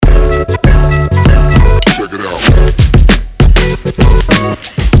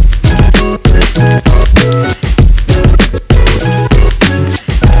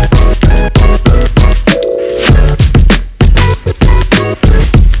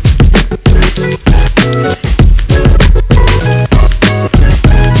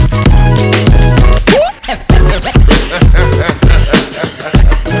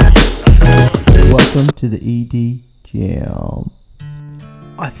Yeah.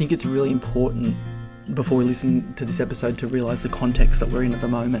 I think it's really important before we listen to this episode to realise the context that we're in at the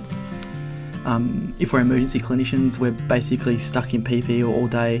moment. If we're emergency clinicians, we're basically stuck in PPE all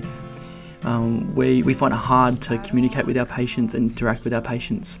day. We find it hard to communicate with our patients and interact with our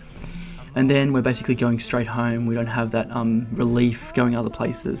patients. And then we're basically going straight home. We don't have that relief going other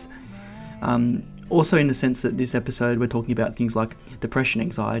places. Also in the sense that this episode we're talking about things like depression,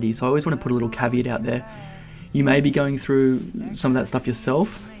 anxiety. So I always want to put a little caveat out there. You may be going through some of that stuff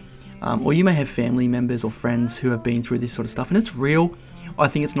yourself, or you may have family members or friends who have been through this sort of stuff. And it's real. I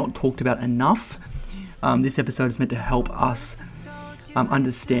think it's not talked about enough. This episode is meant to help us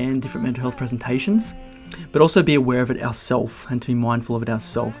understand different mental health presentations, but also be aware of it ourselves and to be mindful of it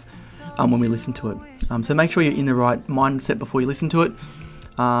ourselves when we listen to it. So make sure you're in the right mindset before you listen to it.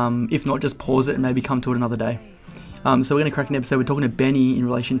 If not, just pause it and maybe come to it another day. So we're going to crack an episode. We're talking to Benny in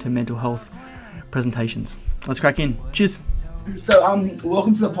relation to mental health presentations. Let's crack in. Cheers. So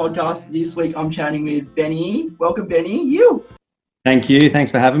welcome to the podcast. This week I'm chatting with Benny. Welcome, Benny. You. Thank you.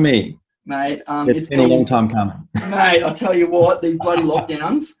 Thanks for having me. Mate, it's been a long time coming. Mate, I tell you what, these bloody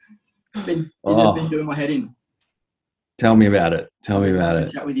lockdowns have been doing my head in. Tell me about it. To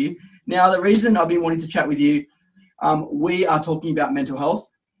chat with you. Now, the reason I've been wanting to chat with you, we are talking about mental health,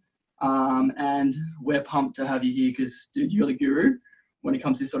 and we're pumped to have you here because, dude, you're the guru when it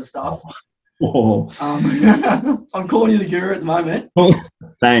comes to this sort of stuff. I'm calling you the guru at the moment.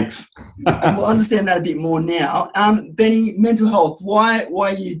 Thanks. And we'll understand that a bit more now. Benny, mental health. Why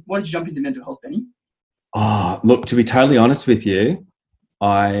did you jump into mental health, Benny? Look, to be totally honest with you,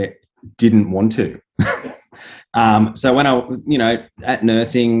 I didn't want to. So when I was, at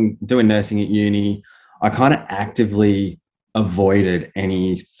nursing, doing nursing at uni, I kind of actively avoided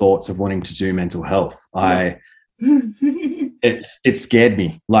any thoughts of wanting to do mental health. It scared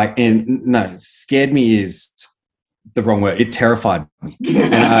me. Scared me is the wrong word. It terrified me.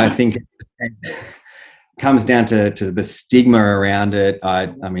 And I think it comes down to the stigma around it. I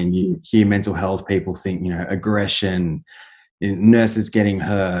mean, you hear mental health people think, aggression, nurses getting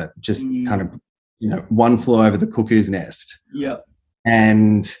hurt, just kind of, one flew over the cuckoo's nest. Yep.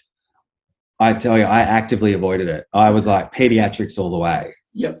 And I tell you, I actively avoided it. I was like pediatrics all the way.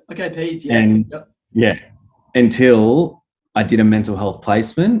 Yep. Okay, peds. Yeah. And yep. Yeah, until I did a mental health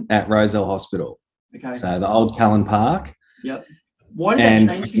placement at Rozelle Hospital. Okay. So the old Callan Park. Yep. Why did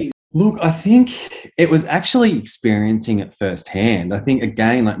that change for you? Look, I think it was actually experiencing it firsthand. I think,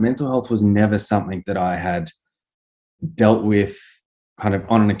 again, mental health was never something that I had dealt with kind of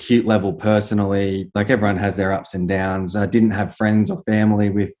on an acute level personally. Like, everyone has their ups and downs. I didn't have friends or family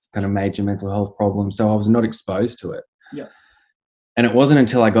with kind of major mental health problems, so I was not exposed to it. Yeah. And it wasn't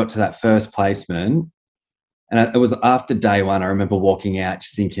until I got to that first placement, and it was after day one, I remember walking out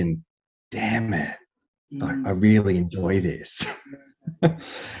just thinking, damn it, I really enjoy this.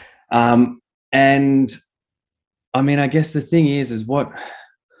 And I mean, I guess the thing is what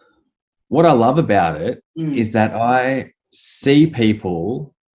I love about it is that I see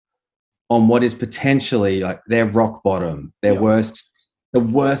people on what is potentially like their rock bottom, their worst, the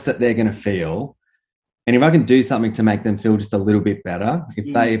worst that they're going to feel. And if I can do something to make them feel just a little bit better,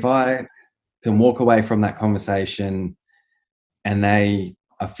 if I can walk away from that conversation and they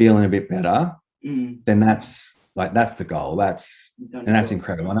are feeling a bit better, then that's the goal. That's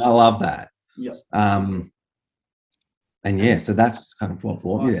incredible. And I love that. Yeah. So that's kind of what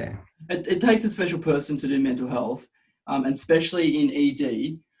brought me there. It takes a special person to do mental health, and especially in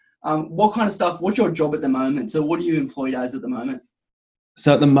ED. What kind of stuff, what's your job at the moment? So what are you employed as at the moment?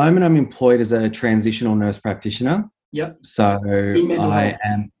 So at the moment I'm employed as a transitional nurse practitioner. Yep. So I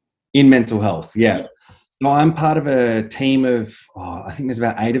am in mental health. Yeah. Yep. So I'm part of a team of, I think there's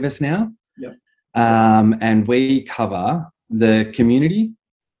about 8 of us now. Yep. And we cover the community,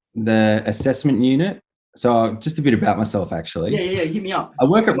 the assessment unit. So just a bit about myself, actually. Yeah. Hit me up. I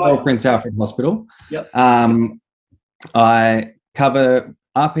work at Royal Prince Alfred Hospital. Yep. I cover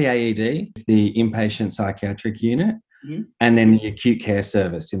RPAED, the inpatient psychiatric unit, and then the acute care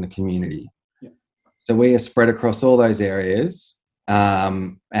service in the community. Yep. So we are spread across all those areas,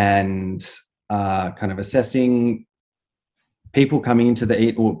 and kind of assessing people coming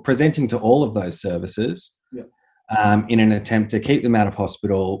into or presenting to all of those services, in an attempt to keep them out of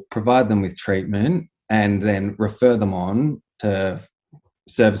hospital, provide them with treatment, and then refer them on to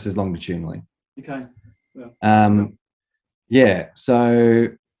services longitudinally. Okay. So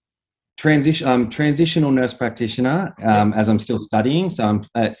transitional nurse practitioner, as I'm still studying. So I'm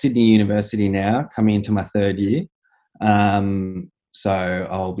at Sydney University now, coming into my 3rd year. So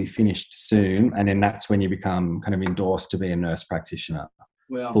I'll be finished soon, and then that's when you become kind of endorsed to be a nurse practitioner,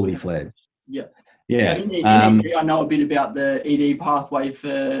 fully fledged. Yeah. Yeah. So in ED, I know a bit about the ED pathway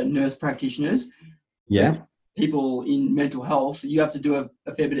for nurse practitioners. Yeah. People in mental health, you have to do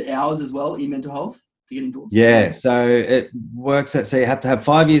a fair bit of hours as well in mental health to get indoors. Yeah. So it works out. So you have to have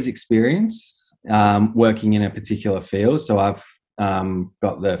 5 years experience working in a particular field. So I've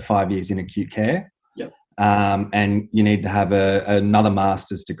got the 5 years in acute care. Yep. And you need to have another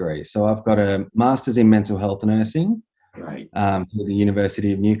master's degree. So I've got a master's in mental health nursing. Right. Through the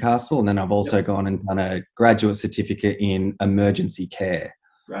University of Newcastle. And then I've also gone and done a graduate certificate in emergency care.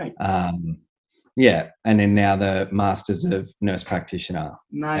 Right. Yeah, and then now the Masters of Nurse Practitioner.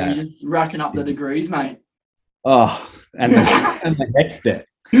 Mate, you're just racking up the degrees, mate. Oh, and the HECS debt.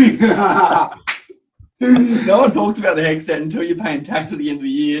 No one talks about the HECS debt until you're paying tax at the end of the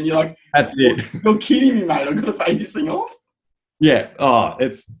year, and you're like, "That's it. You're kidding me, mate. I've got to pay this thing off." Yeah. Oh,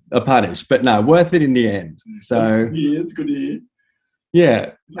 it's a punish, but no, worth it in the end. So it's good to hear.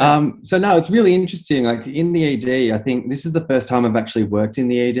 Yeah. So no, it's really interesting. Like in the ED, I think this is the first time I've actually worked in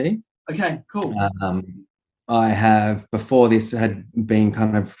the ED. Okay, cool. I have before this had been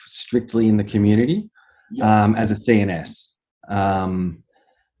kind of strictly in the community as a CNS,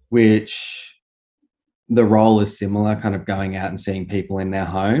 which the role is similar, kind of going out and seeing people in their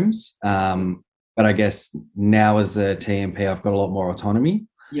homes. But I guess now as a TMP, I've got a lot more autonomy.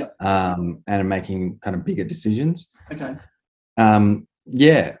 Yep. And I'm making kind of bigger decisions. Okay.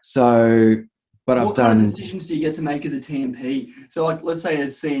 Yeah. So, but what kind of decisions do you get to make as a TMP? So, like, let's say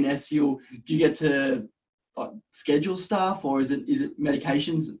as CNS, do you get to like schedule stuff, or is it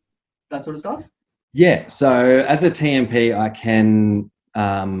medications, that sort of stuff? Yeah. So, as a TMP, I can,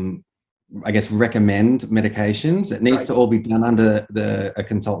 I guess, recommend medications. It needs to all be done under a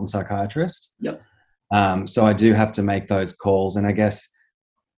consultant psychiatrist. Yep. So I do have to make those calls, and I guess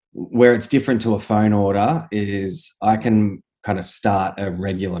where it's different to a phone order is I can kind of start a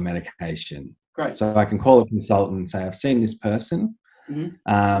regular medication. Great. So I can call a consultant and say, I've seen this person.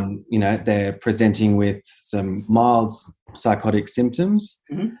 Mm-hmm. They're presenting with some mild psychotic symptoms.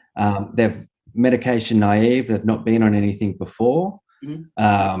 Mm-hmm. They're medication naive. They've not been on anything before.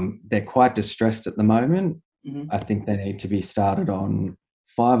 Mm-hmm. They're quite distressed at the moment. Mm-hmm. I think they need to be started on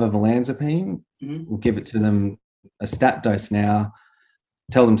 5 of olanzapine. Mm-hmm. We'll give it to them a stat dose now,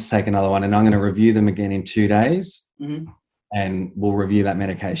 tell them to take another one, and I'm going to review them again in 2 days. Mm-hmm. And we'll review that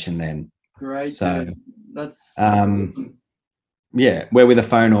medication then. Great. So that's yeah, where with a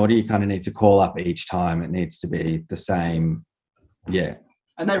phone order, you kind of need to call up each time. It needs to be the same. Yeah.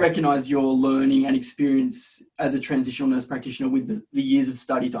 And they recognise your learning and experience as a transitional nurse practitioner with the years of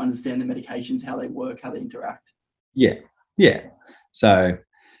study to understand the medications, how they work, how they interact. Yeah. Yeah. So,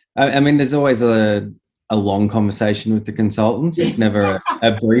 I mean, there's always a long conversation with the consultants. It's never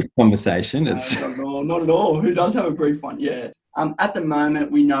a brief conversation. It's no, not at all. Who does have a brief one? Yeah. At the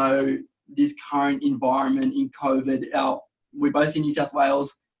moment, we know this current environment in COVID. We're both in New South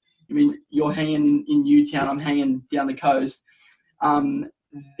Wales. I mean, you're hanging in Newtown. I'm hanging down the coast.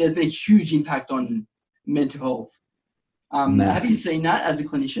 There's been a huge impact on mental health. Have you seen that as a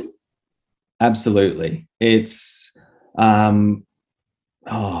clinician? Absolutely. It's, I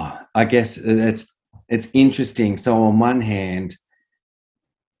guess it's interesting. So on one hand,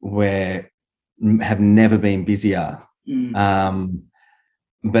 we have never been busier.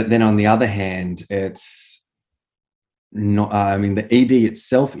 But then on the other hand, it's not, the ED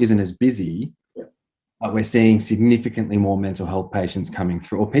itself isn't as busy, but we're seeing significantly more mental health patients coming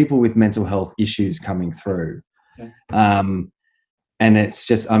through, or people with mental health issues coming through. Okay. And it's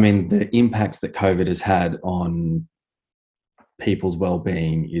just, the impacts that COVID has had on people's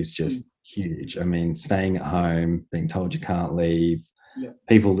well-being is just huge. Staying at home, being told you can't leave,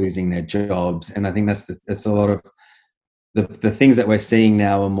 people losing their jobs. And I think that's a lot of the things that we're seeing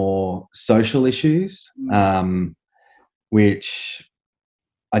now are more social issues, which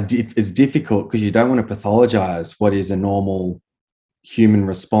is difficult because you don't want to pathologize what is a normal human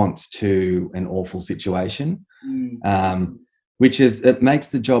response to an awful situation, it makes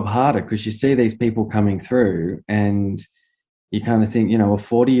the job harder because you see these people coming through and you kind of think, a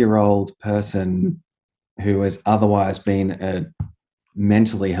 40-year-old person who has otherwise been a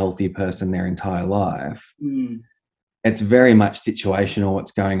mentally healthy person their entire life, it's very much situational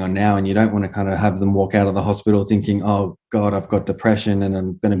what's going on now, and you don't want to kind of have them walk out of the hospital thinking, oh God, I've got depression and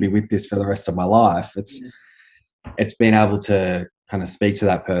I'm going to be with this for the rest of my life. It's being able to kind of speak to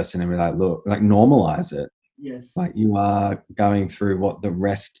that person and be like, look, like normalize it. Yes. Like you are going through what the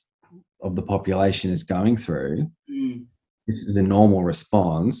rest of the population is going through. This is a normal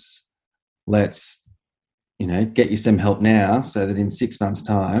response. Let's, get you some help now so that in 6 months'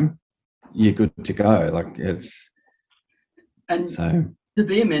 time, you're good to go. Like it's... And To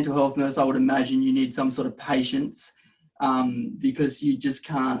be a mental health nurse, I would imagine you need some sort of patience, because you just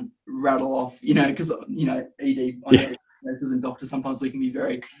can't rattle off, because, ED, I know nurses and doctors, sometimes we can be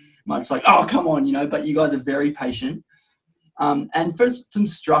very much like, oh, come on, but you guys are very patient. And for some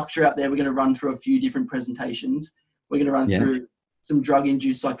structure out there, we're going to run through a few different presentations. We're going to run through some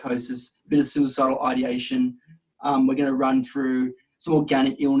drug-induced psychosis, a bit of suicidal ideation. We're going to run through some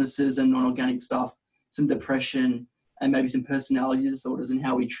organic illnesses and non-organic stuff, some depression, and maybe some personality disorders and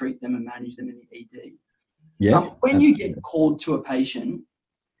how we treat them and manage them in the ED. Yeah. When you get called to a patient,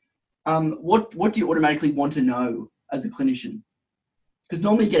 what do you automatically want to know as a clinician? Because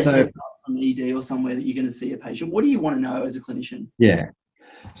normally you get a heads up from ED or somewhere that you're going to see a patient. What do you want to know as a clinician? Yeah.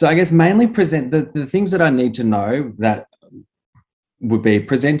 So I guess mainly present the things that I need to know that would be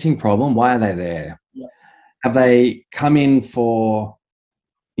presenting problem. Why are they there? Yeah. Have they come in for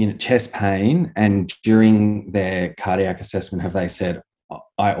chest pain, and during their cardiac assessment, have they said,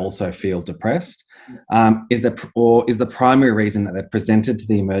 I also feel depressed? Is the primary reason that they're presented to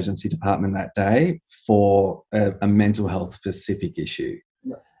the emergency department that day for a mental health specific issue?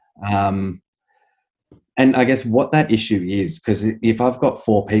 Yeah. And I guess what that issue is, because if I've got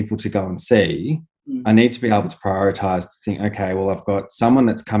 4 people to go and see, I need to be able to prioritize, to think, okay, well, I've got someone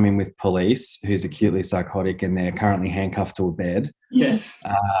that's come in with police who's acutely psychotic and they're currently handcuffed to a bed. Yes.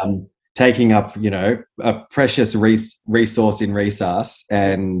 Taking up, a precious resource in resus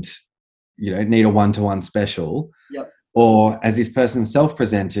and, need a one-to-one special. Yep. Or as this person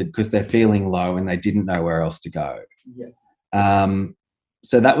self-presented because they're feeling low and they didn't know where else to go. Yeah.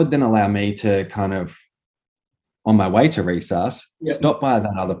 So that would then allow me to kind of, on my way to resus, stop by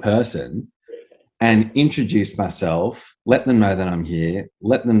that other person and introduce myself, let them know that I'm here,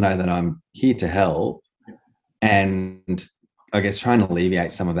 let them know that I'm here to help, and I guess trying to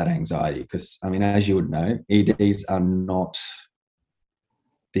alleviate some of that anxiety. Because, I mean, as you would know, EDs are not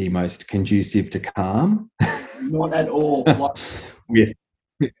the most conducive to calm. Not at all. With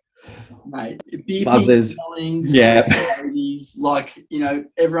mate, beeping, buzzers, ladies,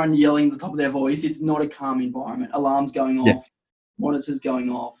 everyone yelling at the top of their voice. It's not a calm environment. Alarms going off, monitors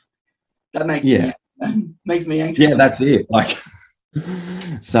going off. That makes me anxious. Yeah, that's it.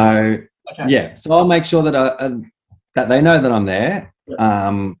 So I'll make sure that that they know that I'm there.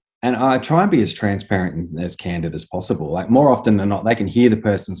 And I try and be as transparent and as candid as possible. Like, more often than not, they can hear the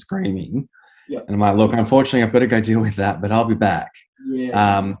person screaming. And I'm like, look, unfortunately, I've got to go deal with that, but I'll be back.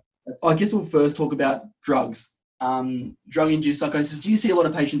 Yeah. I guess we'll first talk about drugs. Drug-induced psychosis. Do you see a lot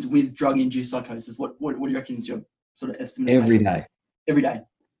of patients with drug-induced psychosis? What do you reckon is your sort of estimate? Every day. Every day.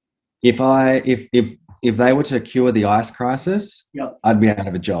 If they were to cure the ice crisis, I'd be out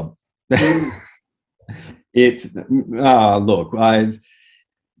of a job. It's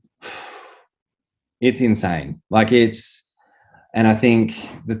insane. And I think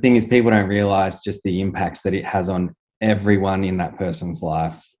the thing is, people don't realize just the impacts that it has on everyone in that person's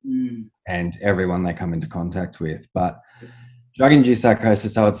life and everyone they come into contact with. But drug-induced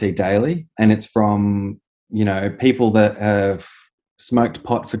psychosis, I would see daily, and it's from, people that have smoked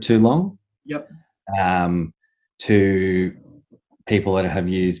pot for too long, to people that have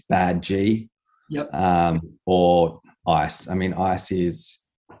used bad G, or ice. I mean, ice is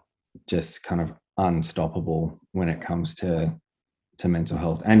just kind of unstoppable when it comes to mental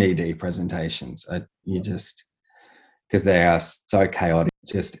health and ED presentations. Because they are so chaotic,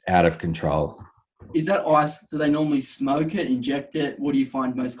 just out of control. Is that ice? Do they normally smoke it, inject it? What do you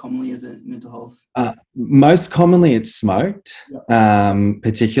find most commonly as a mental health? Most commonly it's smoked,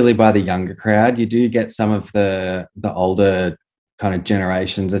 particularly by the younger crowd. You do get some of the older kind of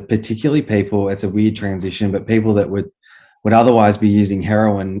generations, particularly people, it's a weird transition, but people that would otherwise be using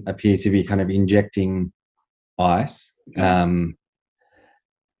heroin appear to be kind of injecting ice.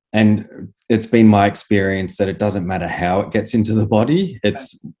 And it's been my experience that it doesn't matter how it gets into the body,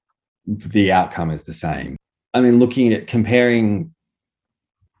 the outcome is the same. I mean, looking at comparing,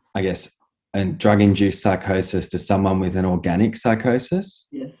 I guess, a drug-induced psychosis to someone with an organic psychosis,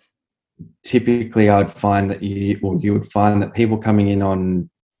 typically I'd find that you would find that people coming in on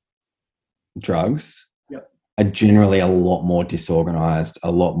drugs are generally a lot more disorganized,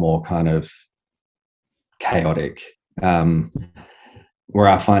 a lot more kind of chaotic. Where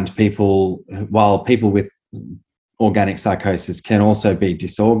I find while people with organic psychosis can also be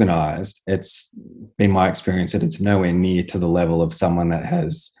disorganized, it's been my experience that it's nowhere near to the level of someone that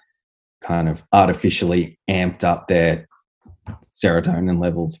has kind of artificially amped up their serotonin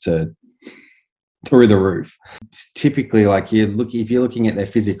levels through the roof. It's typically if you're looking at their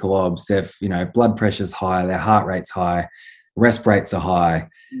physical obs, their blood pressure's high, their heart rate's high, respirates are high,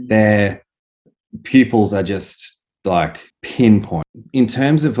 their pupils are just like pinpoint. In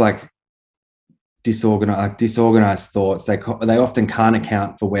terms of like disorganized thoughts, they often can't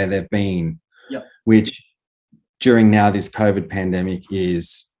account for where they've been, which during now this COVID pandemic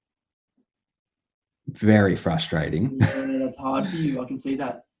is very frustrating. Yeah, that's hard for you. I can see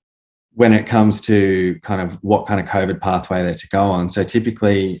that. When it comes to kind of what kind of COVID pathway they're to go on. So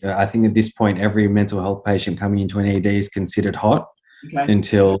typically, I think at this point, every mental health patient coming into an ED is considered hot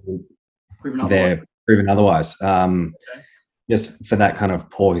until they're proven otherwise. Just for that kind of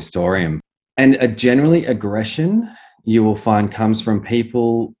poor historian. And generally aggression, you will find, comes from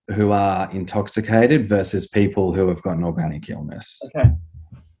people who are intoxicated versus people who have got an organic illness. Okay.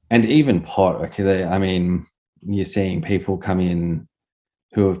 And even pot, I mean, you're seeing people come in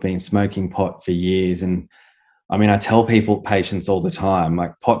who have been smoking pot for years. And I mean, I tell patients all the time,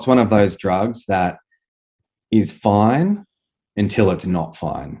 like, pot's one of those drugs that is fine until it's not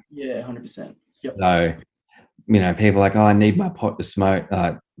fine. Yeah, 100%. Yep. So, you know, people are like, oh, I need my pot to smoke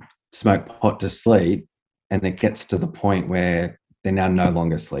pot to sleep. And it gets to the point where they're now no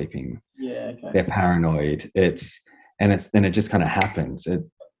longer sleeping. Yeah, okay. They're paranoid. Then it just kind of happens.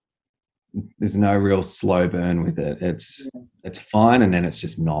 There's no real slow burn with it. It's fine, and then it's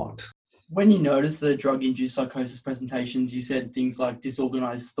just not. When you notice the drug-induced psychosis presentations, you said things like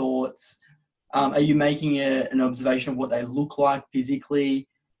disorganized thoughts. Are you making an observation of what they look like physically,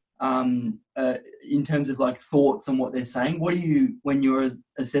 in terms of like thoughts and what they're saying? What do you, when you're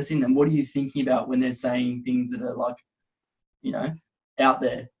assessing them, what are you thinking about when they're saying things that are like, you know, out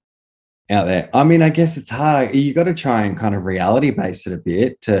there? I mean, I guess it's hard. You got to try and kind of reality base it a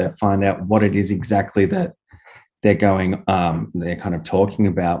bit to find out what it is exactly that they're kind of talking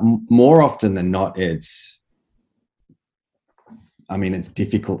about. More often than not, it's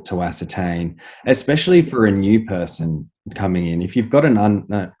difficult to ascertain, especially for a new person coming in. If you've got an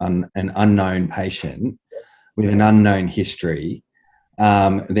unknown patient with an unknown history,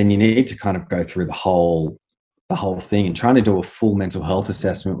 then you need to kind of go through the whole thing, and trying to do a full mental health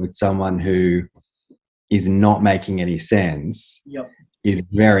assessment with someone who is not making any sense is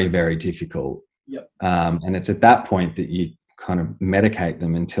very, very difficult. And it's at that point that you kind of medicate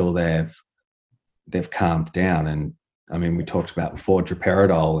them until they've calmed down. And I mean, we talked about before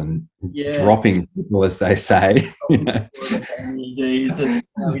droperidol and dropping people, as they say. We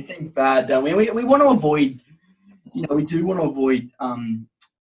think bad, don't we? We want to avoid, we do want to avoid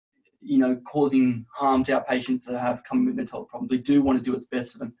causing harm to our patients that have come with mental health problems. We do want to do what's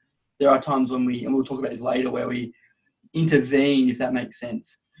best for them. There are times when and we'll talk about this later, where we intervene, if that makes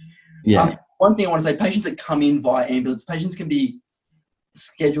sense. One thing I want to say, patients that come in via ambulance, patients can be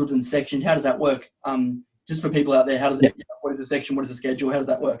scheduled and sectioned. How does that work? Just for people out there, what is a section? What is a schedule? How does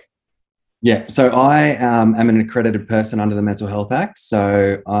that work? Yeah, so I am an accredited person under the Mental Health Act.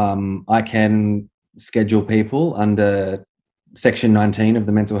 So I can schedule people under Section 19 of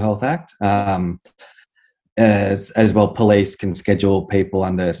the Mental Health Act. As well, police can schedule people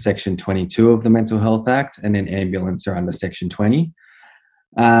under Section 22 of the Mental Health Act, and then ambulance are under Section 20.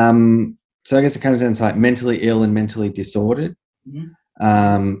 So I guess it comes down to like mentally ill and mentally disordered.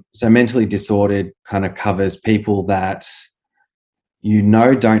 Mm-hmm. So mentally disordered kind of covers people that you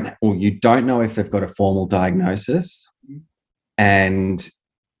don't know if they've got a formal diagnosis, and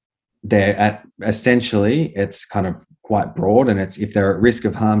they're at, essentially, it's kind of quite broad, and it's if they're at risk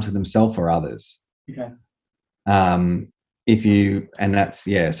of harm to themselves or others. Okay.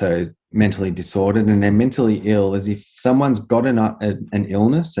 So mentally disordered. And then mentally ill is if someone's got an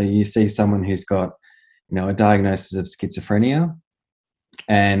illness. So you see someone who's got, a diagnosis of schizophrenia,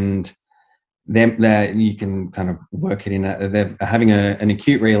 and then you can kind of work it in. They're having an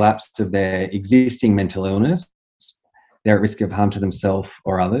acute relapse of their existing mental illness. They're at risk of harm to themselves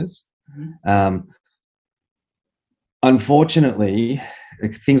or others. Mm-hmm. Unfortunately,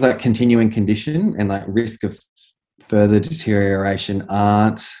 things like continuing condition and like risk of further deterioration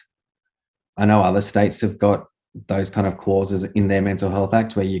aren't. I know other states have got those kind of clauses in their Mental Health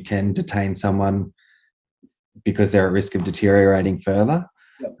Act where you can detain someone because they're at risk of deteriorating further.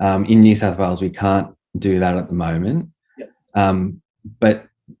 Yep. In New South Wales, we can't do that at the moment. Yep. But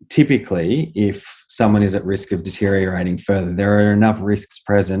typically, if someone is at risk of deteriorating further, there are enough risks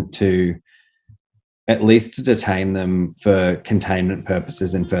present to at least to detain them for containment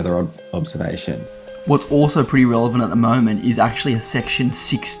purposes and further observation. What's also pretty relevant at the moment is actually a Section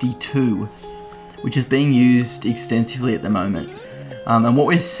 62, which is being used extensively at the moment. And what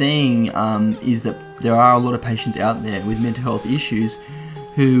we're seeing is that there are a lot of patients out there with mental health issues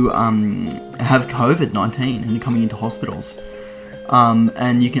who have COVID-19 and are coming into hospitals.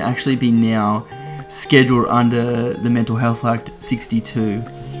 And you can actually be now scheduled under the Mental Health Act 62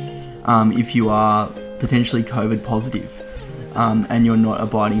 if you are potentially COVID positive, and you're not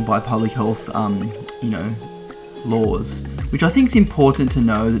abiding by public health, laws, which I think is important to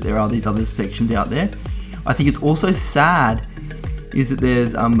know that there are these other sections out there. I think it's also sad is that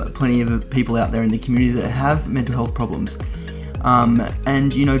there's plenty of people out there in the community that have mental health problems,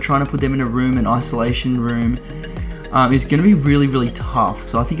 and trying to put them in a room, an isolation room, is going to be really, really tough.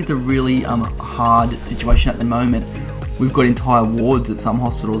 So I think it's a really hard situation at the moment. We've got entire wards at some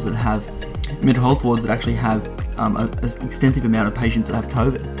hospitals that have mental health wards that actually have an extensive amount of patients that have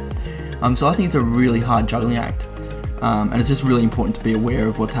COVID. So I think it's a really hard juggling act, and it's just really important to be aware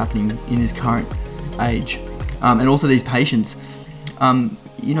of what's happening in this current age, and also these patients. In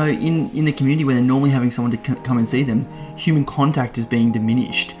the community where they're normally having someone to come and see them, human contact is being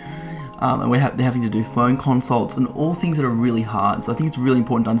diminished, and they're having to do phone consults and all things that are really hard. So I think it's really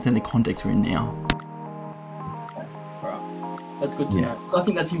important to understand the context we're in now. Okay. All right. That's good to know. So I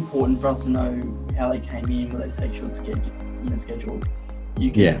think that's important for us to know how they came in, were they scheduled.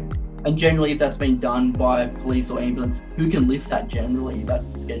 And generally, if that's been done by police or ambulance, who can lift that generally, that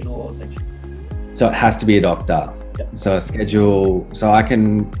schedule or section? So it has to be a doctor. Yep. So a schedule, so I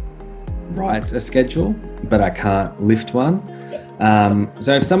can write a schedule, but I can't lift one. Yep.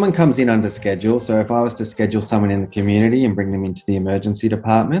 So if someone comes in under schedule, so if I was to schedule someone in the community and bring them into the emergency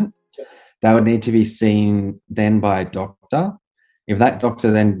department, yep, they would need to be seen then by a doctor. If that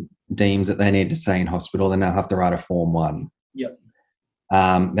doctor then deems that they need to stay in hospital, then they'll have to write a Form 1. Yep.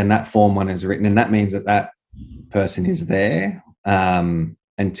 Then that Form 1 is written, and that means that person is there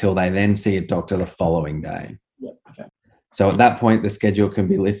until they then see a doctor the following day. Yeah, okay. So at that point, the schedule can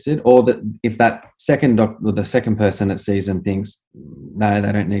be lifted, or that if that second doctor, the second person that sees them thinks, no,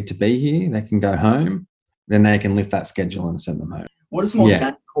 they don't need to be here, they can go home, then they can lift that schedule and send them home. What are some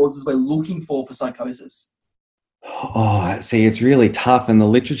organic causes we're looking for psychosis? Oh, see, it's really tough, and the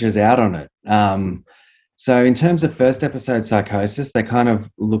literature's out on it. So in terms of first episode psychosis, they kind of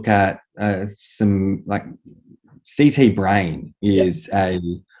look at some like CT brain is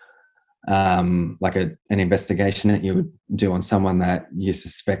an investigation that you would do on someone that you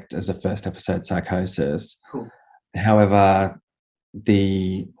suspect as a first episode psychosis. Cool. However,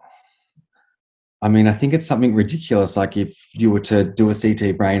 I think it's something ridiculous. Like if you were to do a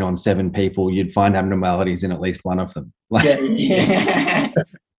CT brain on 7 people, you'd find abnormalities in at least one of them.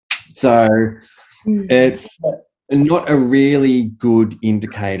 So it's not a really good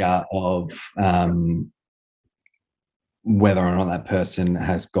indicator of whether or not that person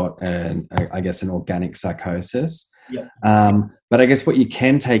has got an organic psychosis. Yeah. But I guess what you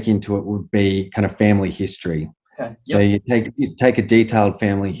can take into it would be kind of family history. Okay. So you take a detailed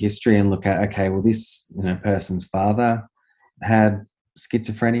family history and look at, okay, well, this person's father had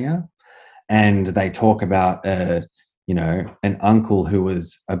schizophrenia, and they talk about an uncle who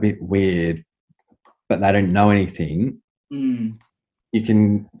was a bit weird, but they don't know anything. Mm. You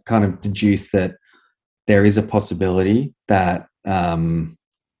can kind of deduce that there is a possibility that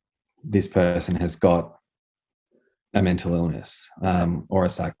this person has got a mental illness or a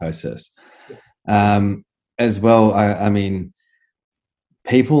psychosis. As well, I mean,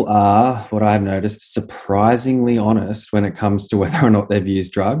 people are, what I've noticed, surprisingly honest when it comes to whether or not they've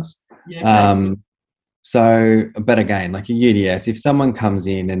used drugs. Yeah, but again, like a UDS, if someone comes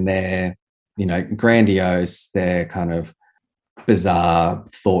in and they're, grandiose, they're kind of bizarre,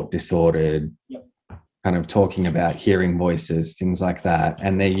 thought disordered, yep, kind of talking about hearing voices, things like that,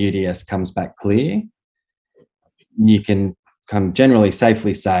 and their UDS comes back clear, you can kind of generally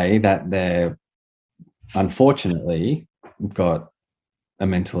safely say that they're unfortunately got a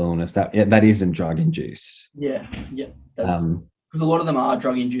mental illness that isn't drug induced. Yeah. That's because a lot of them are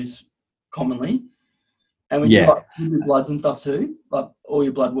drug induced commonly, and when you do bloods and stuff too, like all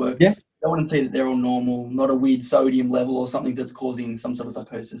your blood works. Yeah. I want to see that they're all normal, not a weird sodium level or something that's causing some sort of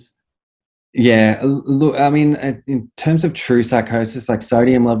psychosis. Yeah, look, I mean, in terms of true psychosis, like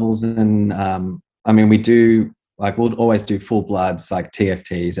sodium levels, and we do, like, we'll always do full bloods, like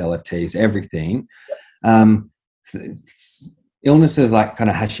TFTs, LFTs, everything. Illnesses like kind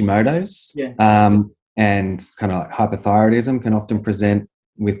of Hashimoto's, and kind of like hypothyroidism can often present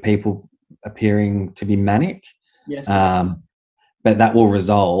with people appearing to be manic. Yes. But that will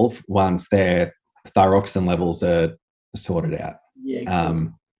resolve once their thyroxine levels are sorted out.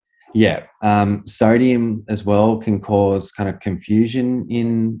 Yeah. Cool. Sodium as well can cause kind of confusion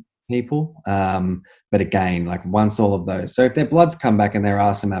in people. But again, like once all of those, so if their bloods come back and there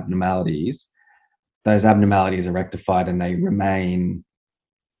are some abnormalities, those abnormalities are rectified and they remain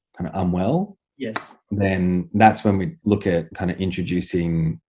kind of unwell. Yes. Then that's when we look at kind of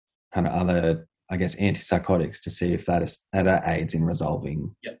introducing kind of other, I guess, antipsychotics to see if that aids in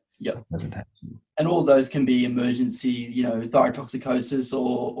resolving Yep. presentation. And all those can be emergency, thyrotoxicosis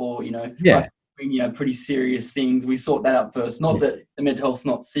or Yeah. pretty serious things. We sort that out first. Not that the mental health's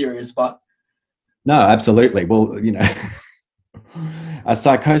not serious, but no, absolutely. Well, a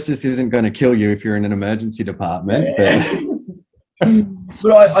psychosis isn't going to kill you if you're in an emergency department.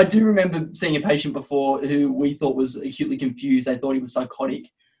 But I do remember seeing a patient before who we thought was acutely confused. They thought he was psychotic,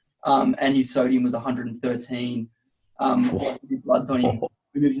 and his sodium was 113. Bloods on him.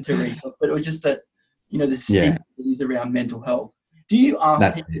 We moved into rehab, but it was just that, the stigma that is around mental health. Do you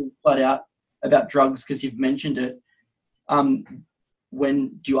ask people flat out about drugs because you've mentioned it?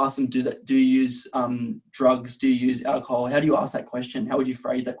 When do you ask them, do you use drugs? Do you use alcohol? How do you ask that question? How would you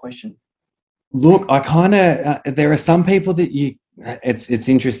phrase that question? Look, I kind of, there are some people that it's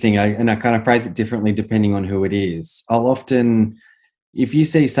interesting, and I kind of phrase it differently depending on who it is. I'll often, if you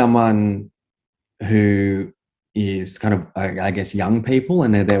see someone who is kind of, I guess, young people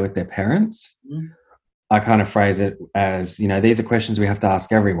and they're there with their parents, I kind of phrase it as, these are questions we have to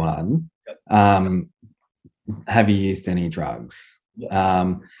ask everyone. Have you used any drugs?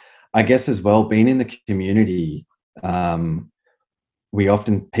 I guess as well, being in the community,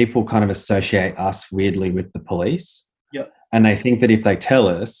 people kind of associate us weirdly with the police. And they think that if they tell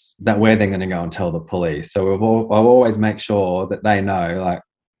us that we're then going to go and tell the police. So I'll always make sure that they know, like,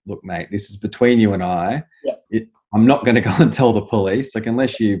 look, mate, this is between you and I. I'm not going to go and tell the police. Like,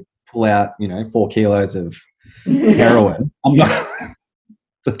 unless you pull out, 4 kilos of heroin, I'm not.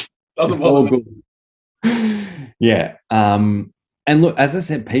 Doesn't bother me. Yeah. And look, as I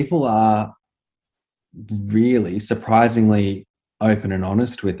said, people are really surprisingly open and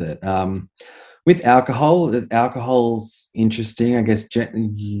honest with it. With alcohol's interesting. I guess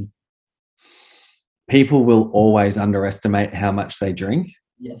people will always underestimate how much they drink.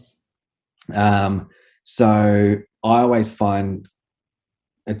 Yes. So I always find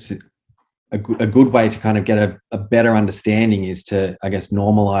it's a good way to kind of get a better understanding is to, I guess,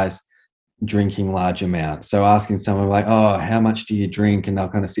 normalize drinking large amounts. So asking someone like, oh, how much do you drink? And they'll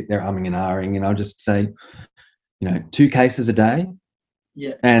kind of sit there umming and ahhing, and I'll just say, 2 cases a day.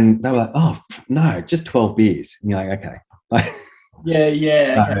 Yeah. And they were like, oh, no, just 12 beers. And you're like, okay.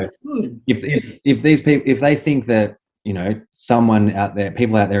 Yeah. So okay. Good. If these people, if they think that, someone out there,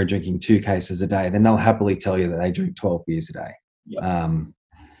 people out there are drinking 2 cases a day, then they'll happily tell you that they drink 12 beers a day. Yep.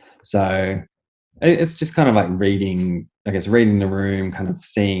 So it's just kind of like reading the room, kind of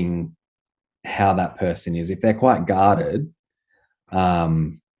seeing how that person is. If they're quite guarded,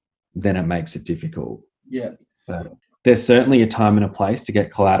 then it makes it difficult. Yeah. But there's certainly a time and a place to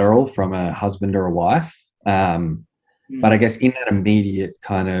get collateral from a husband or a wife. But I guess in that immediate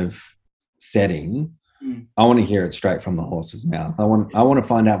kind of setting, I want to hear it straight from the horse's mouth. I want to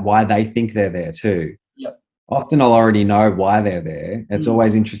find out why they think they're there too. Yep. Often I'll already know why they're there. It's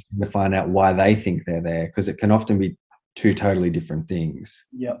always interesting to find out why they think they're there, because it can often be 2 totally different things.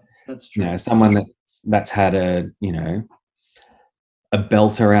 Yep, that's true. Someone that's had a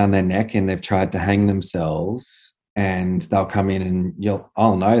belt around their neck and they've tried to hang themselves, and they'll come in and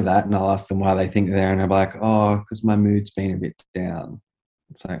I'll know that, and I'll ask them why they think they're there, and they'll be like, oh, because my mood's been a bit down.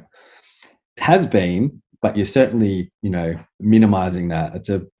 It's like, it has been, but you're certainly, minimizing that. It's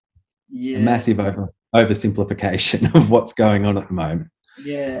a massive oversimplification of what's going on at the moment.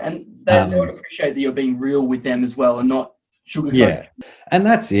 Yeah, and they would appreciate that you're being real with them as well and not sugarcoating. Yeah, and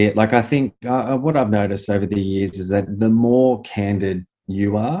that's it. Like, I think what I've noticed over the years is that the more candid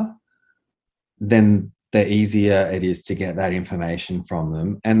you are, then the easier it is to get that information from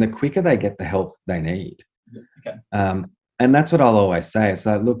them, and the quicker they get the help they need. Okay. And that's what I'll always say. It's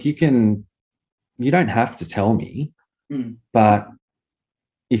like, look, you don't have to tell me, but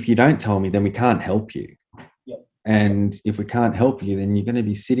if you don't tell me, then we can't help you. Yep. And if we can't help you, then you're going to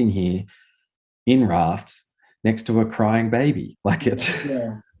be sitting here in rafts next to a crying baby. Like, it's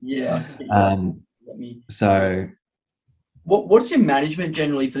yeah. So what's your management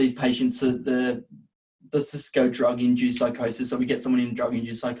generally for these patients? Let's just go drug-induced psychosis. So we get someone in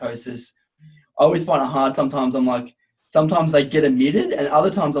drug-induced psychosis. I always find it hard. Sometimes I'm like, sometimes they get admitted, and other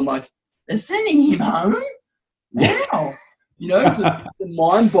times I'm like, they're sending him home? Wow. It's a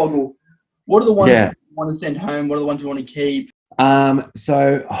mind boggle. What are the ones that you want to send home? What are the ones you want to keep?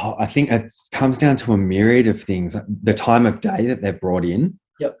 So I think it comes down to a myriad of things. The time of day that they're brought in.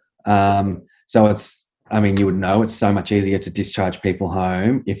 Yep. So you would know it's so much easier to discharge people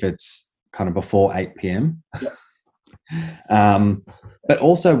home if it's kind of before 8 p.m. Yep. But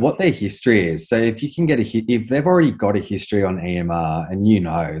also what their history is. So if you can if they've already got a history on EMR, and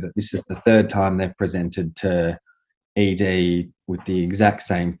that this is the 3rd time they've presented to ED with the exact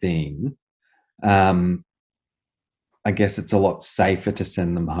same thing, I guess it's a lot safer to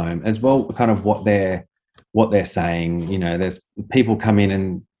send them home as well. Kind of what they're saying. You know, there's people come in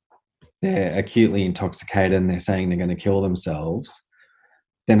and they're acutely intoxicated and they're saying they're going to kill themselves.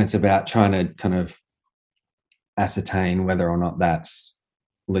 Then it's about trying to kind of ascertain whether or not that's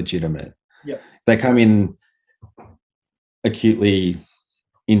legitimate. Yeah. They come in acutely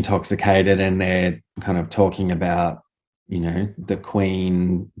intoxicated and they're kind of talking about, you know, the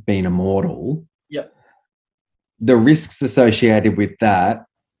Queen being immortal. Yeah. The risks associated with that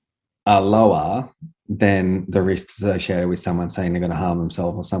are lower than the risks associated with someone saying they're going to harm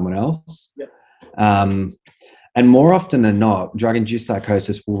themselves or someone else. Yeah. And more often than not, drug-induced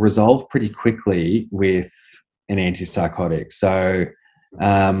psychosis will resolve pretty quickly with an antipsychotic. So,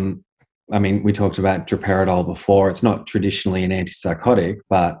 I mean, we talked about droperidol before. It's not traditionally an antipsychotic,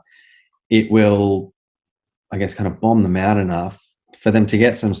 but it will, I guess, kind of bomb them out enough for them to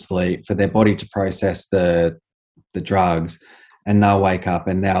get some sleep, for their body to process the drugs, and they'll wake up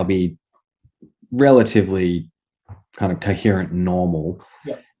and they'll be relatively kind of coherent and normal.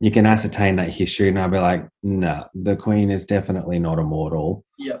 Yep. You can ascertain that history and I'll be like, no, the Queen is definitely not immortal.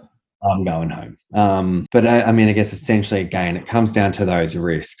 Yep. I'm going home. But I mean, I guess essentially, again, it comes down to those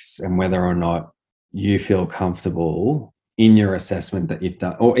risks and whether or not you feel comfortable in your assessment that you've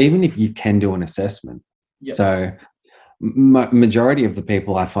done, or even if you can do an assessment. Yep. So majority of the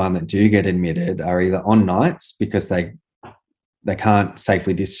people I find that do get admitted are either on nights because they can't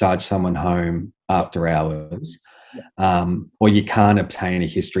safely discharge someone home after hours, or you can't obtain a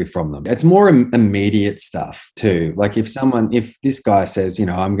history from them. It's more immediate stuff too. Like if this guy says, you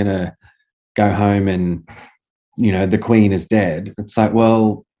know, I'm going to go home and, you know, the Queen is dead. It's like,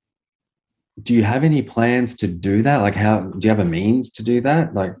 well, do you have any plans to do that? Like do you have a means to do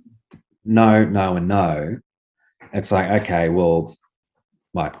that? Like, no, and no. It's like, okay, well,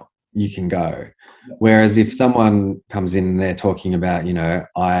 like you can go. Whereas if someone comes in and they're talking about, you know,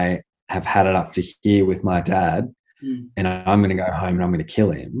 I have had it up to here with my dad and I'm going to go home and I'm going to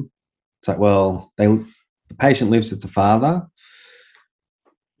kill him. It's like, well, the patient lives with the father.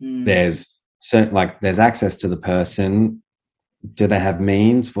 There's there's access to the person. Do they have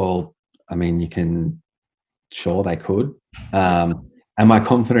means? Well, I mean, sure they could. Am I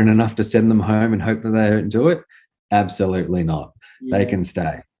confident enough to send them home and hope that they don't do it? Absolutely not. Yeah. They can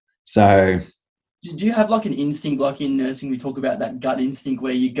stay. So do you have like an instinct, like in nursing we talk about that gut instinct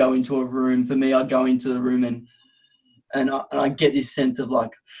where you go into a room? For me, I go into the room and I get this sense of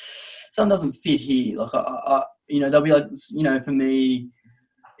like something doesn't fit here. Like I you know, they'll be like, you know, for me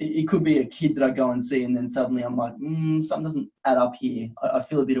it could be a kid that I go and see and then suddenly I'm like, something doesn't add up here. I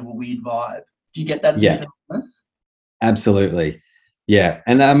feel a bit of a weird vibe. Do you get that as a nurse? Absolutely. Yeah.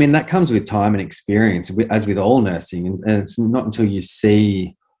 And I mean, that comes with time and experience, as with all nursing. And it's not until you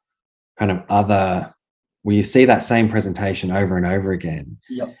see kind of you see that same presentation over and over again,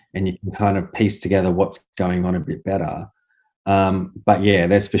 and you can kind of piece together what's going on a bit better. But yeah,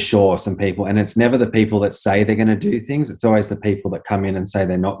 there's for sure some people, and it's never the people that say they're going to do things. It's always the people that come in and say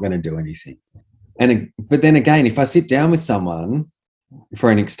they're not going to do anything. But then again, if I sit down with someone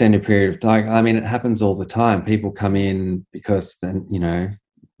for an extended period of time, I mean, it happens all the time. People come in because then, you know,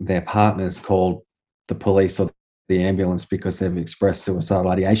 their partner's called the police or the ambulance because they've expressed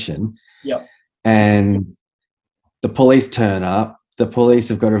suicidal ideation. Yep. And the police turn up. The police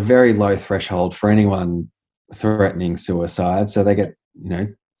have got a very low threshold for anyone threatening suicide. So they get, you know,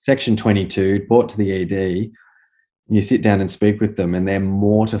 Section 22, brought to the ED. You sit down and speak with them and they're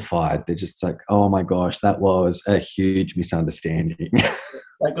mortified. They're just like, oh my gosh, that was a huge misunderstanding.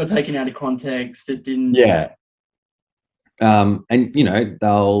 Like got taken out of context. It didn't. Yeah. And, you know,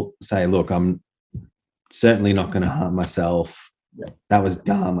 they'll say, look, I'm certainly not going to harm myself. Yeah. That was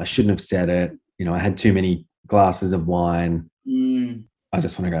dumb. I shouldn't have said it. You know, I had too many glasses of wine. I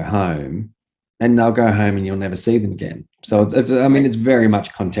just want to go home. And they'll go home and you'll never see them again. So it's very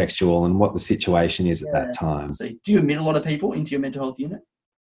much contextual and what the situation is at that time. So do you admit a lot of people into your mental health unit?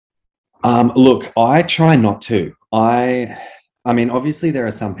 Look, I try not to. I mean, obviously there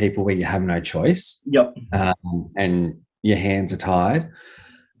are some people where you have no choice. Yep. And your hands are tied.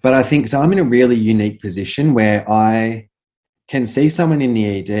 But I think, so I'm in a really unique position where I can see someone in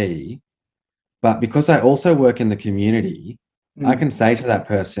the ED, but because I also work in the community, I can say to that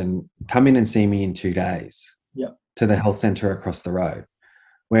person, come in and see me in 2 days to the health centre across the road,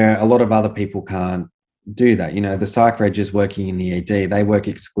 where a lot of other people can't do that. You know, the psych regs working in the ED, they work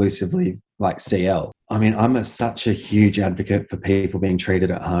exclusively like CL. I mean, I'm such a huge advocate for people being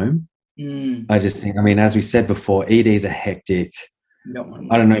treated at home. I just think, I mean, as we said before, EDs are hectic.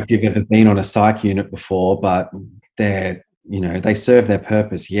 I don't know if you've ever been on a psych unit before, but they're, you know, they serve their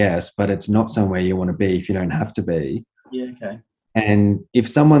purpose, yes, but it's not somewhere you want to be if you don't have to be. Yeah, okay. And if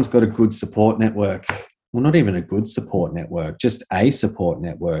someone's got a good support network, well, not even a good support network, just a support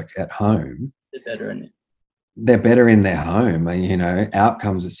network at home, They're better in it. they're better in their home. And, you know,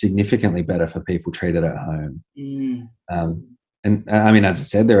 outcomes are significantly better for people treated at home. And I mean, as I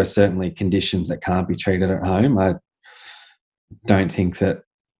said, there are certainly conditions that can't be treated at home. I don't think that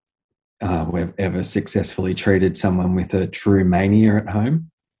we've ever successfully treated someone with a true mania at home.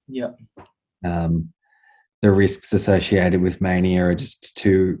 Yeah. The risks associated with mania are just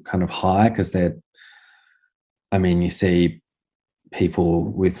too kind of high because you see people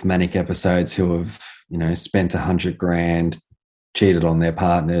with manic episodes who have, you know, spent $100,000, cheated on their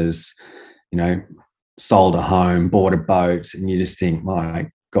partners, you know, sold a home, bought a boat, and you just think, my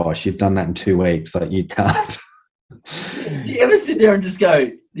gosh, you've done that in 2 weeks. Like, you can't. Do you ever sit there and just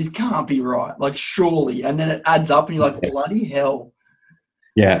go, this can't be right? Like, surely. And then it adds up and you're like, bloody hell.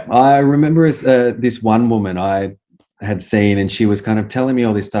 Yeah. I remember this one woman I had seen, and she was kind of telling me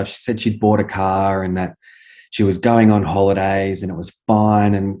all this stuff. She said she'd bought a car and that she was going on holidays and it was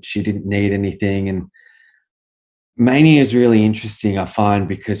fine and she didn't need anything. And mania is really interesting, I find,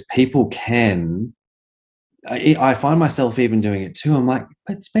 because people can... I find myself even doing it too. I'm like,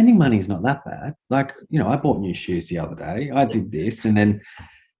 but spending money is not that bad. Like, you know, I bought new shoes the other day. I did this. And then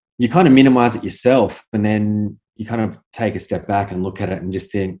you kind of minimize it yourself. And then you kind of take a step back and look at it and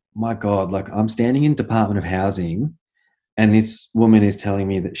just think, my God, like, I'm standing in Department of Housing and this woman is telling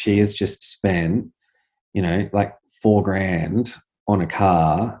me that she has just spent, you know, like $4,000 on a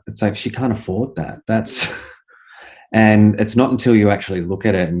car. It's like, she can't afford that. And it's not until you actually look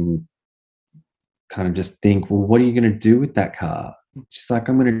at it and kind of just think, well, what are you going to do with that car? She's like,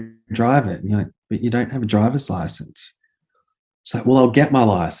 I'm going to drive it. And you're like, but you don't have a driver's license. It's like, well, I'll get my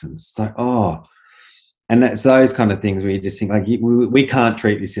license. It's like, oh. And that's those kind of things where you just think, like, we can't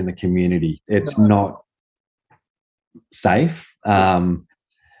treat this in the community. It's not safe,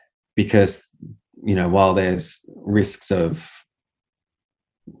 because, you know, while there's risks of...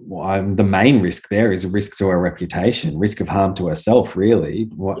 the main risk there is a risk to our reputation, risk of harm to ourselves, really,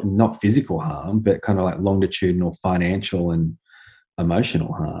 not physical harm, but kind of like longitudinal financial and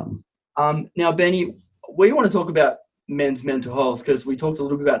emotional harm. Now, Benny, we want to talk about men's mental health because we talked a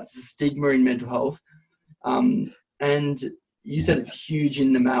little bit about the stigma in mental health, and you said it's huge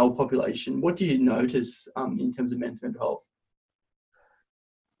in the male population. What do you notice in terms of men's mental health?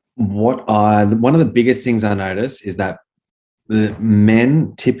 One of the biggest things I notice is that the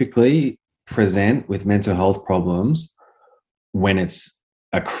men typically present with mental health problems when it's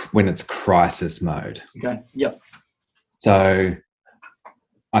crisis mode. Okay. Yep. So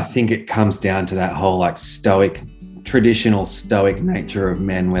I think it comes down to that whole like traditional stoic nature of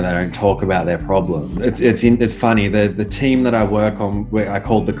men where they don't talk about their problem. It's funny. The team that I work on, I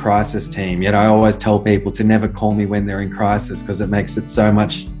called the crisis team. Yet I always tell people to never call me when they're in crisis because it makes it so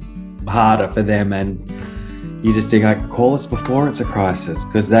much harder for them. And you just think, like, call us before it's a crisis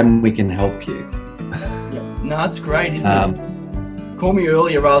because then we can help you. Yeah. No, that's great, isn't it? Call me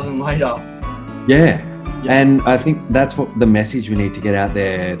earlier rather than later. Yeah. And I think that's what the message we need to get out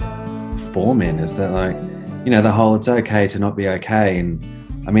there for men is that, like, you know, the whole it's okay to not be okay. And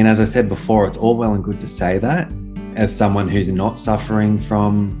I mean, as I said before, it's all well and good to say that as someone who's not suffering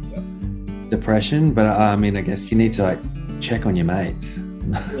from depression. But I mean, I guess you need to, like, check on your mates.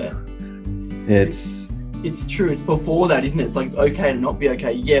 Yeah. It's true. It's before that, isn't it? It's like, it's okay to not be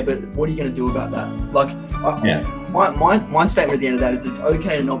okay. Yeah, but what are you going to do about that? Like, my statement at the end of that is it's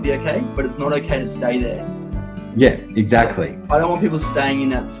okay to not be okay, but it's not okay to stay there. Yeah, exactly. I don't want people staying in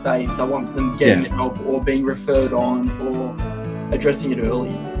that space. I want them getting help or being referred on or addressing it early.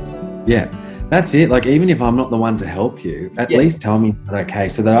 Yeah, that's it. Like, even if I'm not the one to help you, at least tell me that, okay,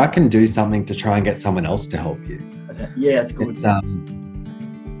 so that I can do something to try and get someone else to help you. Okay. Yeah, that's good.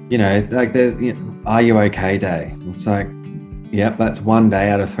 You know, like, there's, you know, are you okay day? It's like, yep, that's one day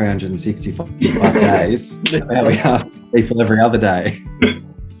out of 365 days. We ask people every other day.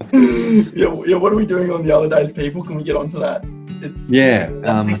 Yeah, what are we doing on the other days, people? Can we get onto that?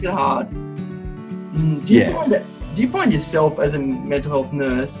 That makes it hard. Do you find yourself as a mental health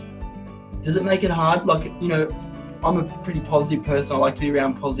nurse, does it make it hard? Like, you know, I'm a pretty positive person. I like to be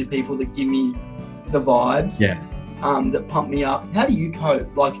around positive people that give me the vibes. Yeah. That pump me up. How do you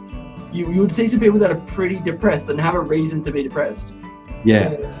cope? Like, you would see some people that are pretty depressed and have a reason to be depressed.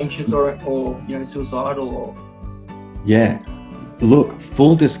 Yeah. Or anxious or you know, suicidal or... Yeah. Look,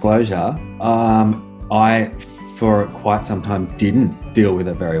 full disclosure, I, for quite some time, didn't deal with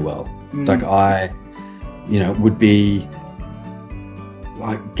it very well. Like, I, you know, would be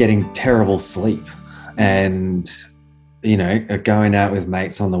like getting terrible sleep and, you know, going out with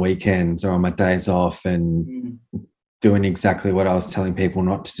mates on the weekends or on my days off and doing exactly what I was telling people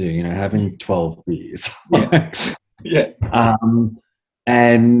not to do, you know, having 12 beers. Yeah. Yeah.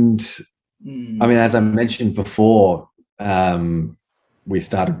 And I mean, Mm. as I mentioned before, we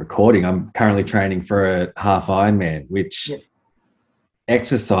started recording, I'm currently training for a half Ironman, which Yeah.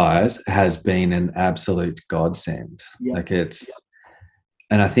 exercise has been an absolute godsend. Yeah. Like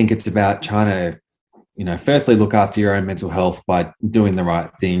and I think it's about trying to, you know, firstly look after your own mental health by doing the right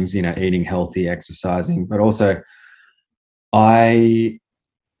things, you know, eating healthy, exercising, but also I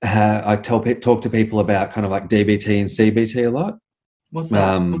talk to people about kind of like DBT and CBT a lot. What's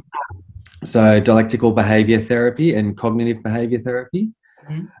that? So dialectical behavior therapy and cognitive behavior therapy.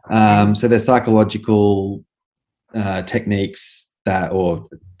 So there's psychological techniques or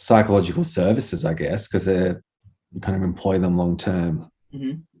psychological services, I guess, because they kind of employ them long term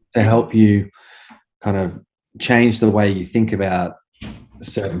to help you kind of change the way you think about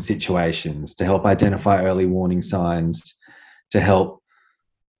certain situations, to help identify early warning signs, to help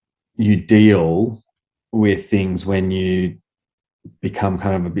you deal with things when you become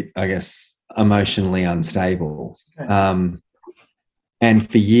kind of a bit, I guess, emotionally unstable. Okay. And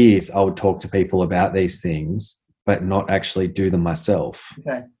for years, I would talk to people about these things, but not actually do them myself.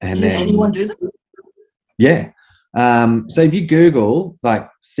 Okay. And Can anyone do that? Yeah. So if you Google like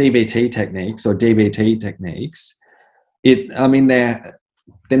CBT techniques or DBT techniques, I mean, they're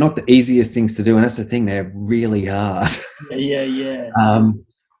not the easiest things to do, and that's the thing; they're really hard. Yeah.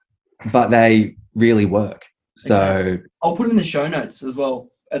 But they really work. So okay. I'll put them in the show notes as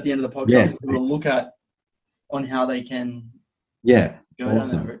well at the end of the podcast. We'll look at on how they can. Yeah. Go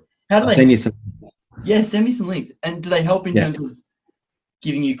awesome. down that route. How do they send you some? Yeah, send me some links. And do they help in terms of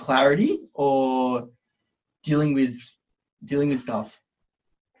giving you clarity or dealing with stuff?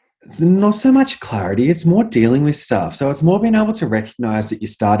 It's not so much clarity, it's more dealing with stuff. So it's more being able to recognize that you're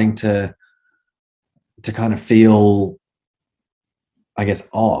starting to kind of feel, I guess,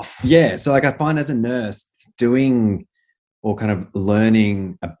 off. Yeah. So like I find as a nurse doing or kind of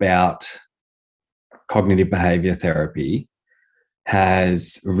learning about cognitive behavior therapy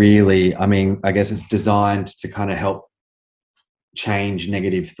has really, I mean, I guess it's designed to kind of help change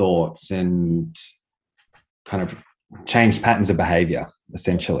negative thoughts and kind of change patterns of behavior,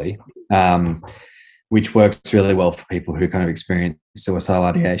 essentially, which works really well for people who kind of experience suicidal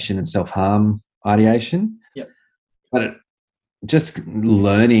ideation and self-harm ideation. Yep. But just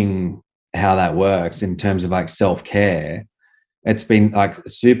learning how that works in terms of like self-care, it's been like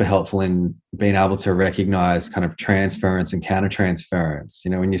super helpful in being able to recognize kind of transference and countertransference.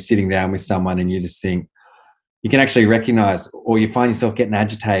 You know, when you're sitting down with someone and you just think, you can actually recognize, or you find yourself getting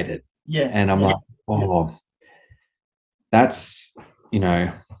agitated. Yeah. And I'm like, oh, that's, you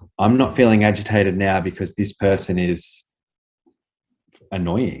know, I'm not feeling agitated now because this person is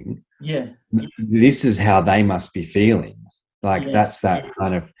annoying. Yeah. This is how they must be feeling. Like that's that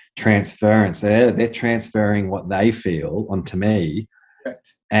kind of transference. They're transferring what they feel onto me.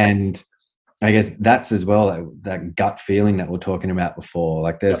 Correct. And I guess that's as well that gut feeling that we're talking about before.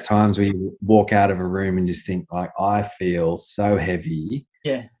 Like there's times where you walk out of a room and just think like, I feel so heavy.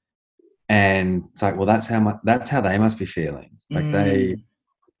 Yeah. And it's like, well, that's how they must be feeling. Like they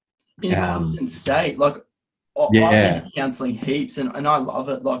in a constant state. Like I've been in counselling heaps and I love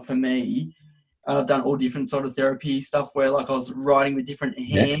it. Like for me, I've done all different sort of therapy stuff where like I was writing with different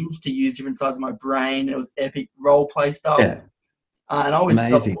hands to use different sides of my brain. It was epic role play stuff. Yeah. And I always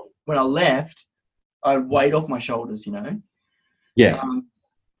felt when I left, I'd weight off my shoulders, you know? Yeah.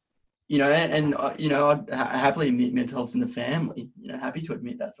 You know, and you know, I'd happily admit mental health's in the family, you know, happy to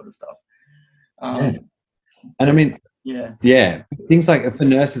admit that sort of stuff. And I mean, things like for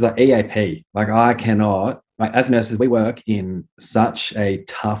nurses like EAP, like I cannot, like as nurses, we work in such a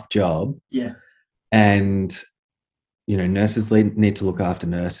tough job. Yeah. And, you know, nurses need to look after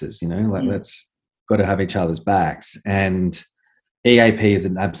nurses, you know, like that's got to have each other's backs. And EAP is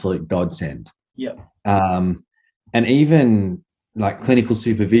an absolute godsend. Yep. And even like clinical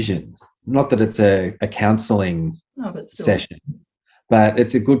supervision, not that it's a counselling session, but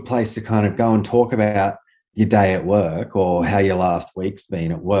it's a good place to kind of go and talk about your day at work or how your last week's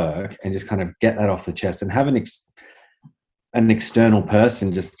been at work and just kind of get that off the chest and have an external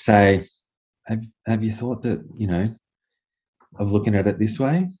person just say, have you thought that, you know, of looking at it this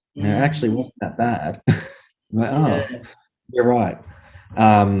way? You know, it actually wasn't that bad. Like, oh, you're right.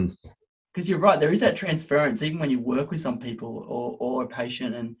 Because you're right, there is that transference, even when you work with some people or a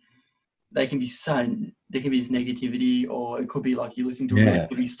patient, and there can be this negativity, or it could be like you're listening to a really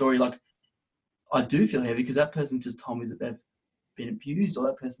heavy story. Like, I do feel heavy because that person just told me that they've been abused, or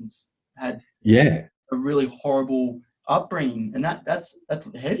that person's had a really horrible upbringing, and that's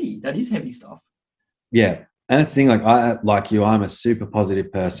heavy. That is heavy stuff. Yeah, And it's the thing, like I, like you, I'm a super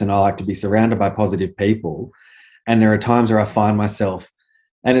positive person. I like to be surrounded by positive people. And there are times where I find myself,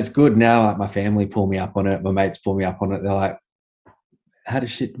 and it's good now, like my family pull me up on it, my mates pull me up on it. They're like, had a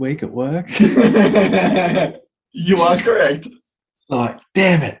shit week at work. You are correct. I'm like,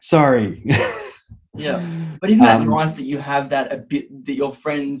 damn it, sorry. Yeah. But isn't that nice that you have that a bit, that your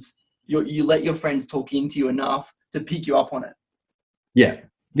friends, you let your friends talk into you enough to pick you up on it? Yeah.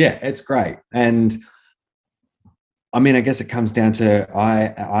 Yeah, it's great. And I mean, I guess it comes down to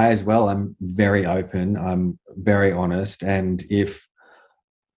I as well, I'm very open, I'm very honest. And if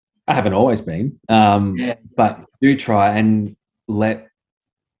I haven't always been, but do try and let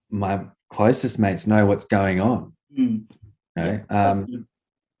my closest mates know what's going on. Mm. You know?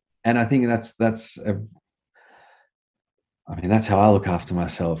 And I think that's how I look after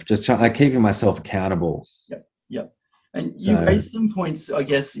myself, just keeping myself accountable. Yep. And you raised some points, I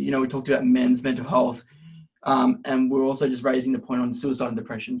guess, we talked about men's mental health, and we're also just raising the point on suicide and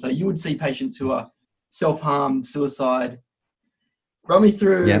depression. So you would see patients who are self-harm, suicide. Run me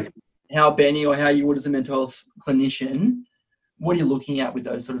through how Benny, or how you would as a mental health clinician, what are you looking at with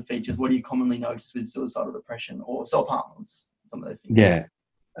those sort of features? What do you commonly notice with suicidal depression or self-harm, some of those things? Yeah.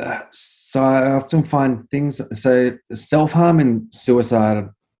 So I often find things, so self-harm and suicide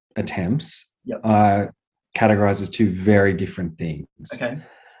attempts are categorized as two very different things. Okay.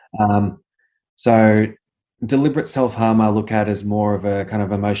 So deliberate self-harm I look at as more of a kind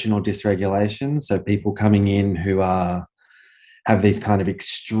of emotional dysregulation. So people coming in who have these kind of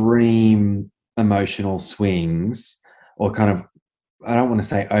extreme emotional swings, or kind of, I don't want to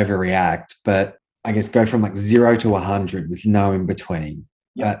say overreact, but I guess go from like 0 to 100 with no in between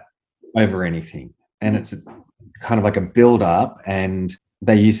over anything. And it's kind of like a build up, and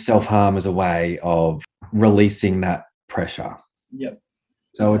they use self-harm as a way of releasing that pressure. Yep.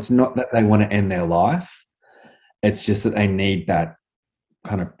 So it's not that they want to end their life. It's just that they need that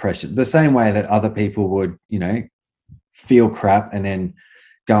kind of pressure. The same way that other people would, feel crap and then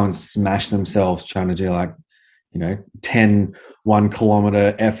go and smash themselves trying to do 10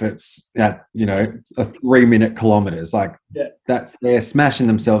 1-kilometer efforts at, 3-minute kilometers. They're smashing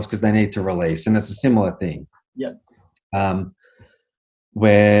themselves because they need to release. And it's a similar thing. Yeah.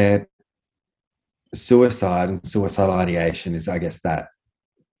 Where suicide and suicidal ideation is, I guess, that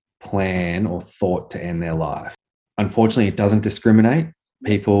plan or thought to end their life. Unfortunately, it doesn't discriminate.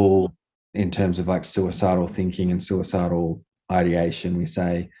 People, in terms of like suicidal thinking and suicidal ideation, we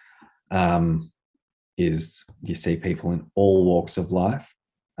say, is you see people in all walks of life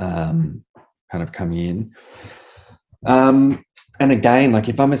kind of coming in. And again, like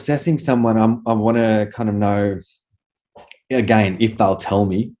if I'm assessing someone, I want to kind of know, again, if they'll tell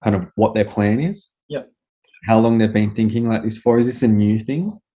me kind of what their plan is. Yep. How long they've been thinking like this for. Is this a new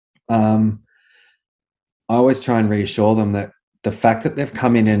thing? I always try and reassure them that the fact that they've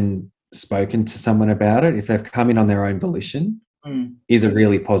come in and spoken to someone about it, if they've come in on their own volition, is a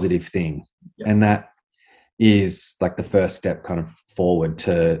really positive thing. Yep. And that is like the first step kind of forward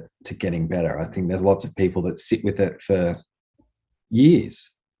to getting better. I think there's lots of people that sit with it for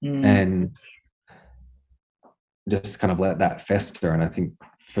years and just kind of let that fester. And I think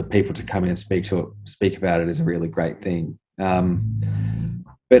for people to come in and speak about it is a really great thing.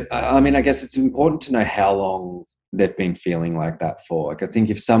 But I mean, I guess it's important to know how long they've been feeling like that for. Like, I think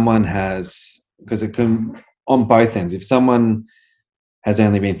if someone has, because it can, on both ends, if someone has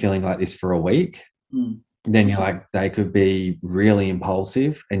only been feeling like this for a week, then you're like, they could be really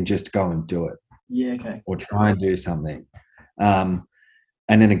impulsive and just go and do it. Yeah, okay. Or try and do something. And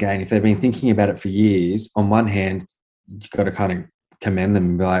then again, if they've been thinking about it for years, on one hand, you've got to kind of commend them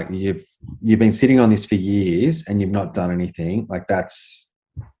and be like, you've been sitting on this for years and you've not done anything. Like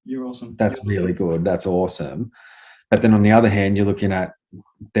you're awesome. That's really good. That's awesome. But then on the other hand, you're looking at,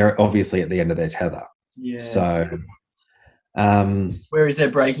 they're obviously at the end of their tether. Yeah. So where is their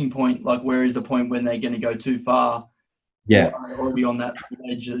breaking point? Like, where is the point when they're going to go too far? Yeah. Or be on that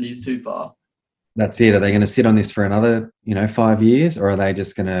age that is too far? That's it. Are they going to sit on this for another, 5 years, or are they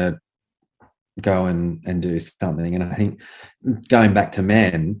just going to go and do something? And I think going back to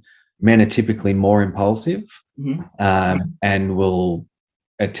men are typically more impulsive and will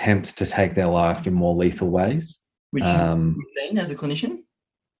attempt to take their life in more lethal ways. Which you've seen as a clinician?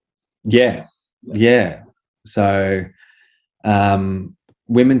 Yeah. So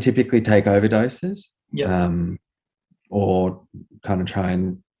women typically take overdoses or kind of try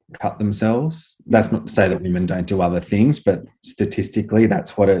and cut themselves. That's not to say that women don't do other things, but statistically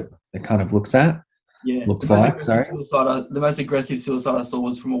that's what it kind of looks like. The most aggressive suicide I saw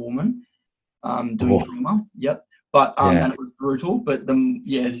was from a woman doing trauma. Yep. But Yeah. and it was brutal. But as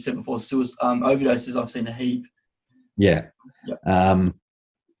you said before, overdoses I've seen a heap. Yeah. Yep.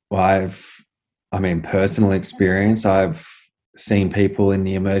 Well, personal experience, I've seen people in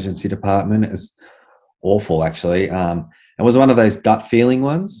the emergency department. It's awful, actually. It was one of those gut feeling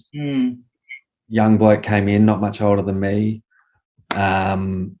ones. Young bloke came in, not much older than me.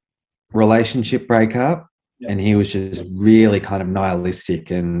 Relationship breakup, and he was just really kind of nihilistic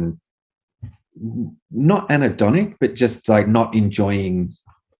and not anhedonic, but just like not enjoying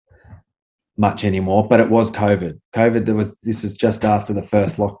much anymore. But it was COVID. This was just after the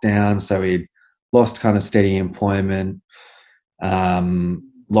first lockdown, so he'd lost kind of steady employment,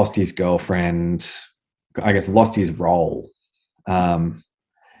 lost his girlfriend, I guess lost his role.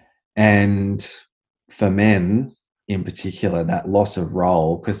 And for men in particular, that loss of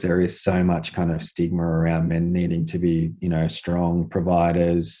role, because there is so much kind of stigma around men needing to be, strong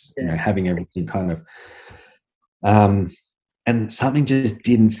providers, having everything kind of, and something just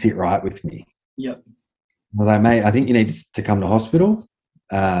didn't sit right with me. Yep. Well, I think you need to come to hospital.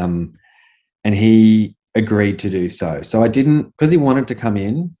 And he agreed to do so. So I didn't, because he wanted to come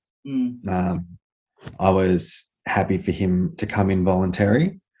in. I was happy for him to come in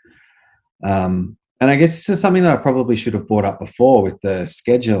voluntary. And I guess this is something that I probably should have brought up before with the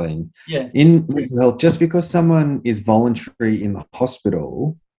scheduling. Yeah. In mental health, just because someone is voluntary in the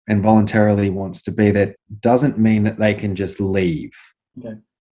hospital and voluntarily wants to be there doesn't mean that they can just leave. Okay.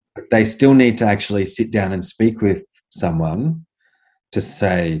 They still need to actually sit down and speak with someone to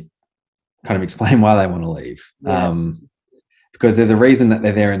say, kind of explain why they want to leave. Yeah. Because there's a reason that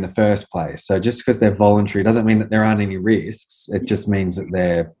they're there in the first place. So just because they're voluntary doesn't mean that there aren't any risks. It just means that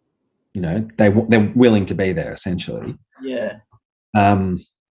they're willing to be there, essentially. Yeah.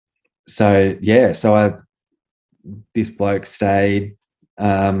 This bloke stayed.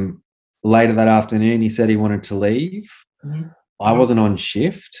 Later that afternoon, he said he wanted to leave. Mm-hmm. I wasn't on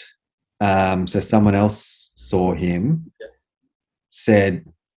shift, so someone else saw him, said,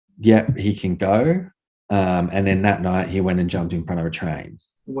 "Yep, he can go." And then that night, he went and jumped in front of a train.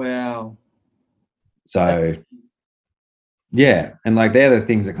 Wow. So. Yeah, and like they're the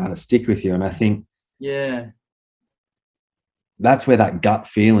things that kind of stick with you, and I think that's where that gut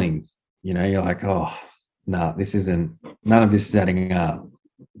feeling, you're like, oh, no, none of this is adding up.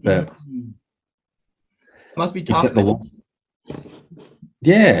 But it must be tough. Except the loss.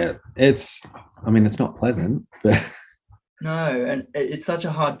 Yeah, it's not pleasant, but no, and it's such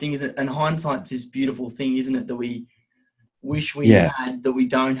a hard thing, isn't it? And hindsight's this beautiful thing, isn't it? That we wish we had, that we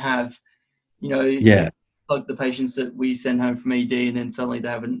don't have. Like the patients that we send home from ED, and then suddenly they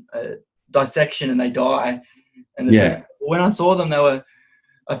have a dissection and they die. And when I saw them,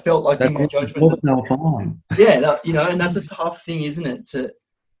 I felt like in my judgment, fine. And that's a tough thing, isn't it? To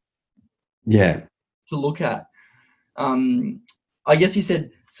look at. I guess you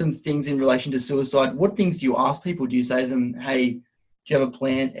said some things in relation to suicide. What things do you ask people? Do you say to them, "Hey, do you have a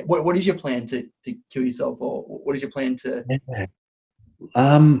plan? What is your plan to kill yourself, or what is your plan to?"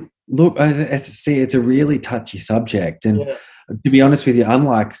 Look, it's a really touchy subject. And to be honest with you,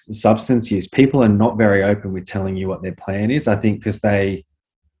 unlike substance use, people are not very open with telling you what their plan is, I think, because they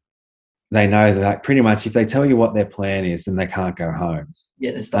know that pretty much if they tell you what their plan is, then they can't go home.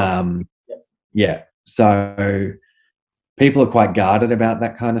 Yeah, they're stuck. So people are quite guarded about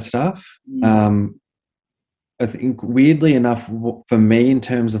that kind of stuff. I think weirdly enough, for me, in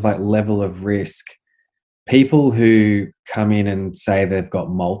terms of like level of risk, people who come in and say they've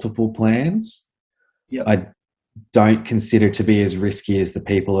got multiple plans, I don't consider to be as risky as the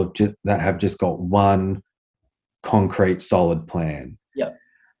people that have just got one concrete, solid plan. Yep.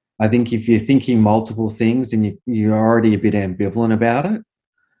 I think if you're thinking multiple things and you're already a bit ambivalent about it,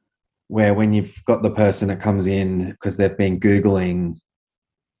 where when you've got the person that comes in because they've been Googling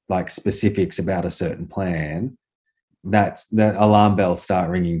like specifics about a certain plan, that's the alarm bells start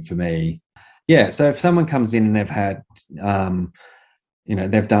ringing for me. Yeah, so if someone comes in and they've had,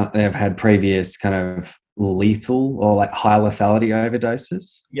 they've had previous kind of lethal or like high lethality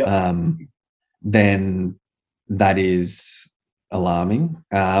overdoses, then that is alarming.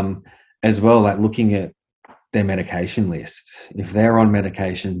 As well, like looking at their medication list. If they're on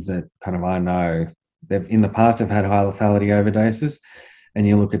medications that kind of I know they've in the past have had high lethality overdoses, and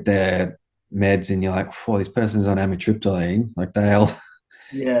you look at their meds and you're like, "Oh, this person's on amitriptyline," like they'll.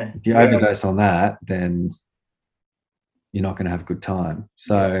 Yeah. If you overdose on that, then you're not going to have a good time.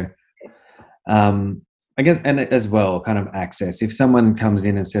 So, I guess, and as well, kind of access. If someone comes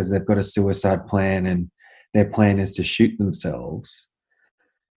in and says they've got a suicide plan and their plan is to shoot themselves,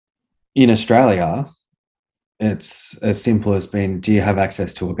 in Australia, it's as simple as being, do you have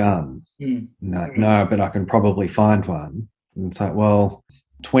access to a gun? No, but I can probably find one. And it's like, well,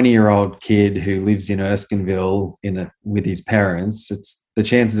 20-year-old kid who lives in Erskineville with his parents, it's the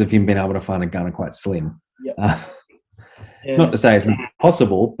chances of him being able to find a gun are quite slim. Not to say it's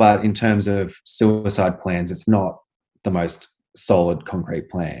impossible, but in terms of suicide plans, it's not the most solid, concrete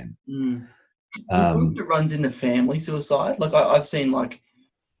plan. It runs into family suicide. Like I've seen,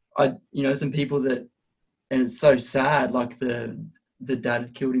 some people that, and it's so sad. Like the dad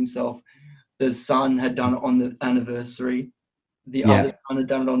had killed himself. The son had done it on the anniversary. The other son had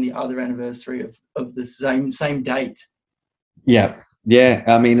done it on the other anniversary of the same date. Yeah.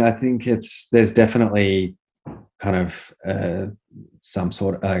 I mean, I think there's definitely kind of some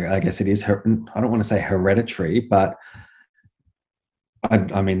sort of, I guess it is, I don't want to say hereditary, but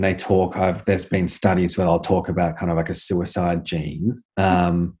I mean, there's been studies where I'll talk about kind of like a suicide gene.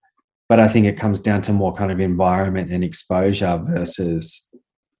 But I think it comes down to more kind of environment and exposure versus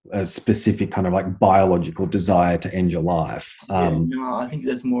a specific kind of like biological desire to end your life. I think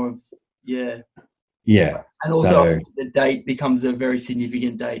there's more of, Yeah. And also the date becomes a very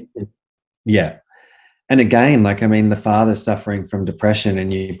significant date. Yeah. And again, like, I mean, the father's suffering from depression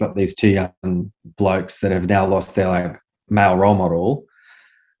and you've got these two young blokes that have now lost their like male role model.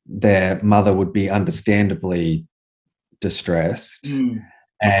 Their mother would be understandably distressed.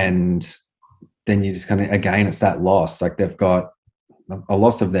 And then you just kind of, again, it's that loss. Like they've got a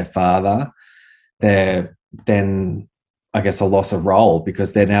loss of their father. Then I guess a loss of role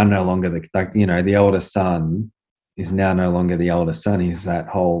because they're now no longer the oldest son is now no longer the oldest son. He's that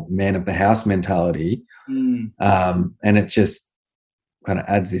whole man of the house mentality. And it just kind of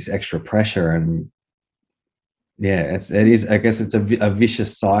adds this extra pressure. And it is, I guess it's a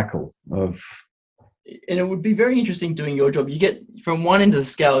vicious cycle of. And it would be very interesting doing your job. You get from one end of the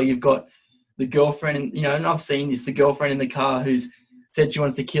scale, you've got the girlfriend, and I've seen this, the girlfriend in the car who's said she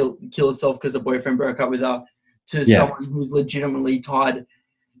wants to kill herself because her boyfriend broke up with her, to someone who's legitimately tied,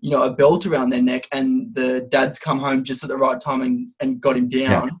 a belt around their neck, and the dad's come home just at the right time and got him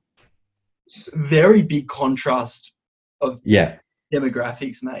down. Very big contrast of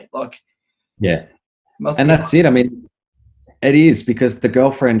demographics, mate. That's it. I mean, it is, because the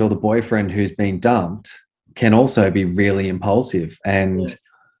girlfriend or the boyfriend who's been dumped can also be really impulsive, and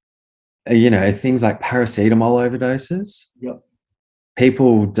things like paracetamol overdoses.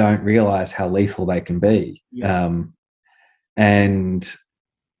 People don't realize how lethal they can be. And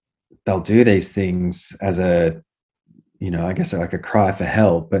they'll do these things as a, I guess like a cry for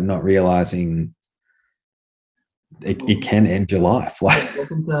help, but not realizing it can end your life. Like,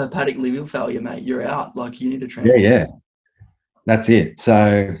 welcome to hepatic liver failure, mate. You're out. Like, you need to transfer. Yeah. That's it.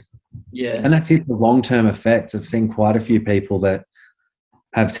 So, and that's it. The long-term effects. I've seen quite a few people that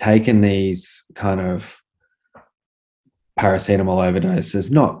have taken these kind of paracetamol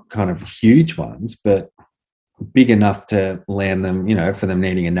overdoses, not kind of huge ones, but big enough to land them, for them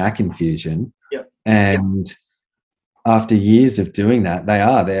needing a NAC infusion. And after years of doing that,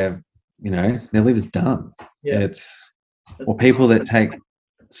 their liver's done. Or people that take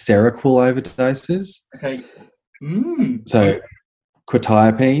Seroquel overdoses. Okay. So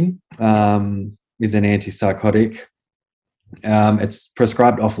quetiapine is an antipsychotic. It's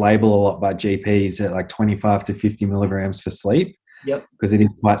prescribed off-label a lot by GPs at like 25 to 50 milligrams for sleep. Because it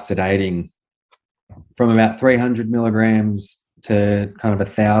is quite sedating. From about 300 milligrams to kind of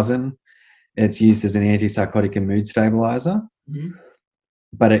 1,000, it's used as an antipsychotic and mood stabilizer.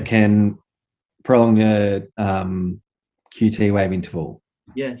 But it can prolong the QT wave interval.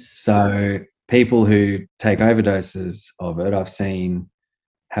 So people who take overdoses of it, I've seen,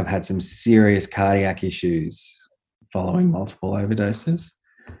 have had some serious cardiac issues following multiple overdoses.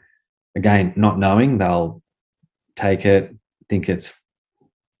 Again, not knowing, they'll take it, think it's,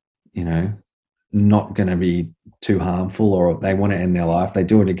 not going to be too harmful, or they want to end their life. They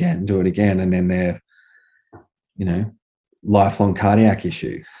do it again, and then they're, lifelong cardiac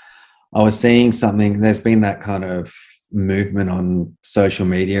issue. I was seeing something, there's been that kind of movement on social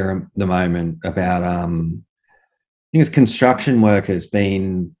media at the moment about, I think it's construction workers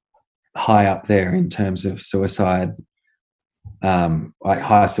being high up there in terms of suicide, like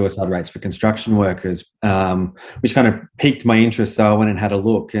higher suicide rates for construction workers, which kind of piqued my interest. So I went and had a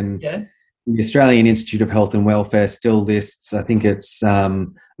look, and the Australian Institute of Health and Welfare still lists, I think it's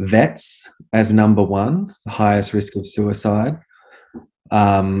vets as number one, the highest risk of suicide,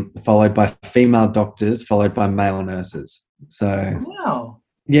 followed by female doctors, followed by male nurses. So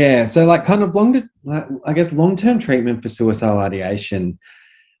so like kind of long-term treatment for suicidal ideation,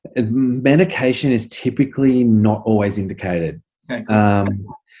 medication is typically not always indicated.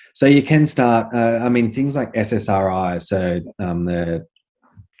 So you can start, I mean, things like SSRIs, so the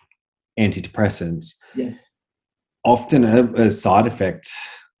antidepressants, Yes. often a side effect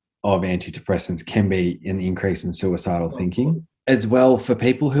of antidepressants can be an increase in suicidal thinking. As well, for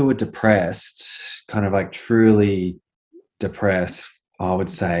people who are depressed, kind of like truly depressed, I would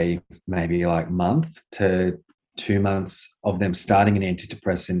say maybe like month to 2 months of them starting an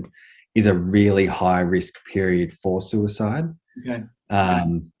antidepressant is a really high risk period for suicide. Okay.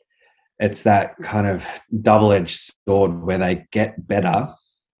 It's that kind of double-edged sword where they get better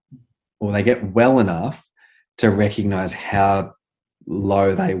or they get well enough to recognize how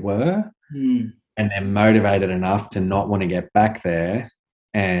low they were, and they're motivated enough to not want to get back there,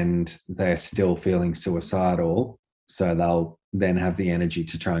 and they're still feeling suicidal, so they'll then have the energy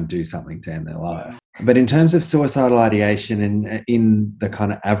to try and do something to end their life. But in terms of suicidal ideation, and in the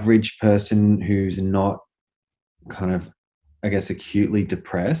kind of average person who's not kind of, I guess, acutely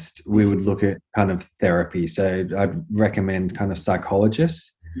depressed, we would look at kind of therapy. So I'd recommend kind of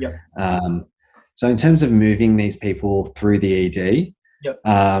psychologists. Yep. So in terms of moving these people through the ED, yep.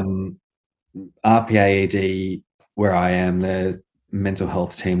 RPA ED, where I am, the mental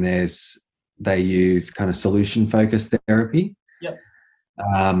health team, they use kind of solution-focused therapy. Yep.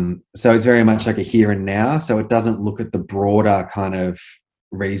 So it's very much like a here and now. So it doesn't look at the broader kind of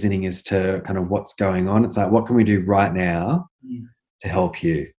reasoning as to kind of what's going on. It's like, what can we do right now to help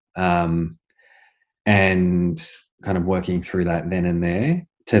you? And kind of working through that then and there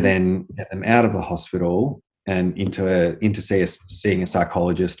to then get them out of the hospital and into seeing a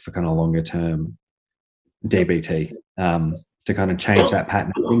psychologist for kind of longer term DBT, to kind of change that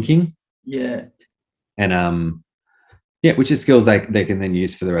pattern of thinking. Yeah. And which is skills they can then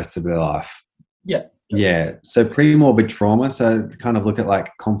use for the rest of their life. Yeah. Yeah. So pre-morbid trauma. So kind of look at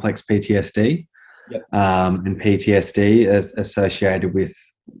like complex PTSD, and PTSD is associated with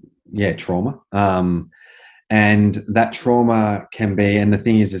trauma. And that trauma can be, and the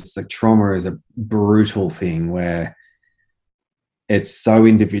thing is, it's like trauma is a brutal thing where it's so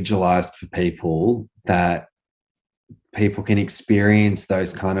individualized for people that people can experience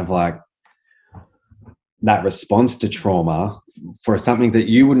those kind of like that response to trauma for something that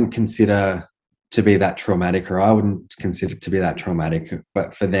you wouldn't consider to be that traumatic, or I wouldn't consider to be that traumatic,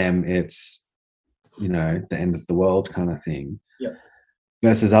 but for them it's, the end of the world kind of thing. Yeah.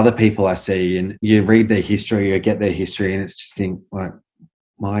 Versus other people I see, and you read their history, you get their history, and it's just think like,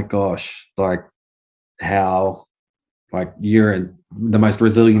 my gosh, like how, like you're the most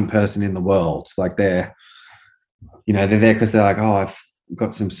resilient person in the world. Like they're there because they're like, oh, I've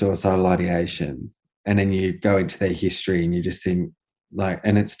got some suicidal ideation. And then you go into their history and you just think like,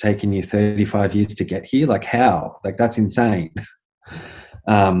 and it's taken you 35 years to get here. Like how? Like that's insane.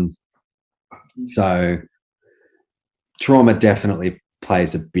 So trauma definitely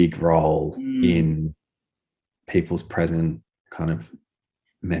plays a big role in people's present kind of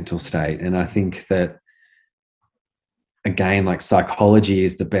mental state. And I think that, again, like psychology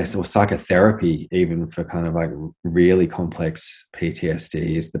is the best, or psychotherapy even for kind of like really complex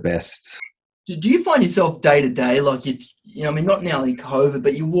PTSD is the best. Do you find yourself day to day, like I mean, not now in COVID,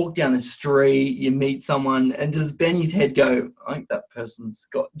 but you walk down the street, you meet someone, and does Benny's head go, I think that person's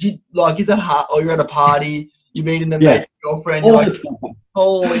got, is that hard? Or you're at a party, you're meeting their mate's girlfriend, you're like,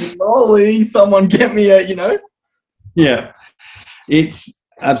 holy moly, someone get me a. Yeah, it's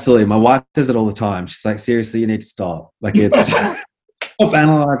absolutely. My wife does it all the time. She's like, seriously, you need to stop. Like it's stop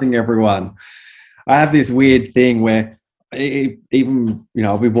analyzing everyone. I have this weird thing where even,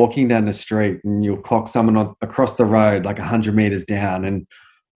 I'll be walking down the street and you'll clock someone across the road, like 100 meters down. And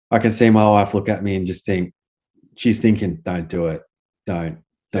I can see my wife look at me and just think, she's thinking, don't do it. Don't.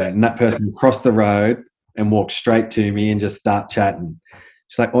 And that person crossed the road and walked straight to me and just start chatting.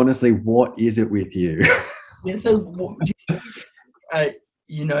 She's like, honestly, what is it with you? Yeah. So,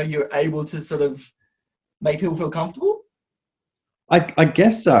 you're able to sort of make people feel comfortable? I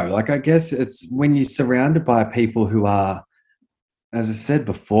guess so. Like, I guess it's when you're surrounded by people who are, as I said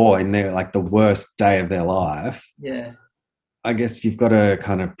before, in their like the worst day of their life. Yeah. I guess you've got to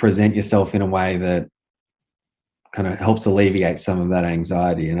kind of present yourself in a way that kind of helps alleviate some of that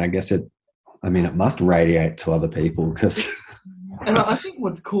anxiety. And I guess it must radiate to other people because. And I think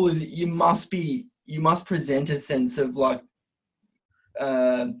what's cool is you must present a sense of like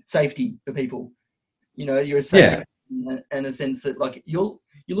safety for people. You're a safe. And a sense that like you're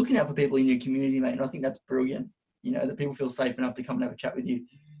looking out for people in your community, mate, and I think that's brilliant. That people feel safe enough to come and have a chat with you.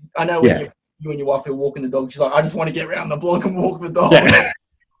 I know when you and your wife are walking the dog, she's like, I just want to get around the block and walk the dog. Yeah.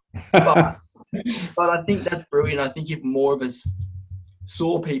 but I think that's brilliant. I think if more of us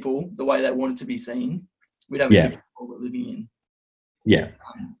saw people the way they wanted to be seen, we'd have a different world we're living in. Yeah,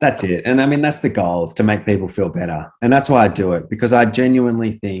 that's it. And I mean, that's the goal, is to make people feel better. And that's why I do it, because I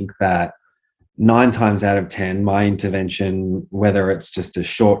genuinely think that 9 times out of 10, my intervention, whether it's just a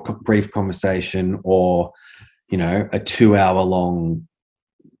short, brief conversation or, you know, a 2-hour long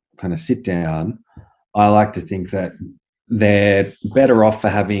kind of sit down, I like to think that they're better off for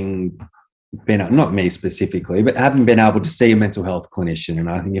having been, not me specifically, but having been able to see a mental health clinician. And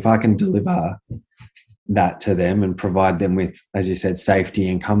I think if I can deliver that to them and provide them with, as you said, safety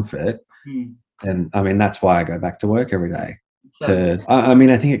and comfort, then I mean, that's why I go back to work every day. I mean,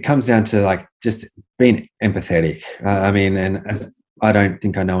 I think it comes down to like just being empathetic. I mean, and as I don't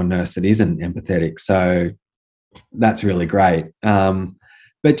think I know a nurse that isn't empathetic, so that's really great.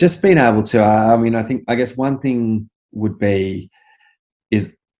 But just being able to, I mean, I guess one thing would be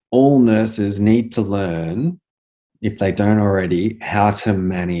is all nurses need to learn, if they don't already, how to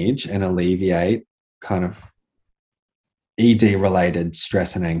manage and alleviate kind of ED related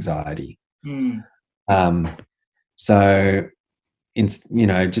stress and anxiety. So, you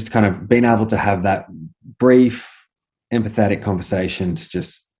know, just kind of being able to have that brief, empathetic conversation to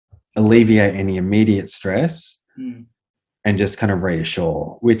just alleviate any immediate stress and just kind of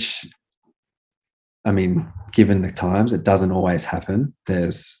reassure, which, I mean, given the times, it doesn't always happen.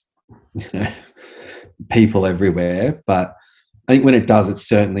 There's, you know, people everywhere, but I think when it does, it's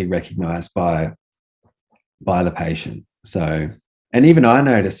certainly recognised by the patient. So, and even I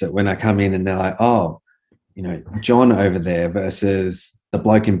notice it when I come in and they're like, oh, you know, John over there versus the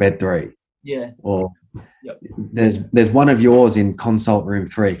bloke in bed 3. Yeah. Or there's one of yours in consult room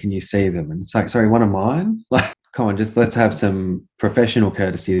 3. Can you see them? And it's like, sorry, one of mine? Like, come on, just let's have some professional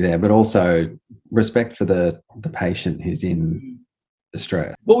courtesy there, but also respect for the patient who's in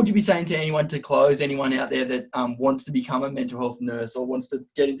distress. What would you be saying to anyone to close, anyone out there that wants to become a mental health nurse or wants to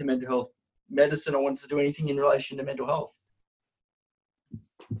get into mental health medicine or wants to do anything in relation to mental health?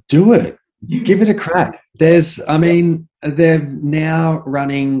 Do it. Give it a crack. I mean, they're now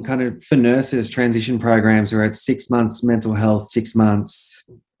running kind of for nurses transition programs where it's 6 months mental health, 6 months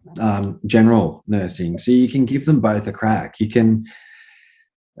general nursing. So you can give them both a crack.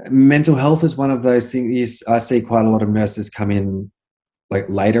 Mental health is one of those things. I see quite a lot of nurses come in like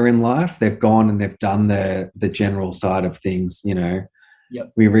later in life. They've gone and they've done the general side of things, you know.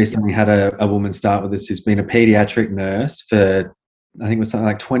 Yep. We recently had a woman start with us who's been a pediatric nurse for, I think it was something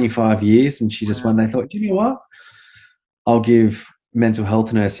like 25 years. And she just one day thought, you know what? I'll give mental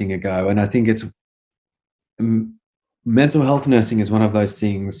health nursing a go. And I think mental health nursing is one of those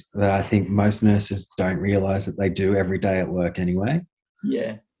things that I think most nurses don't realize that they do every day at work anyway.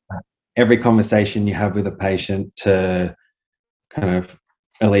 Yeah. Every conversation you have with a patient to kind of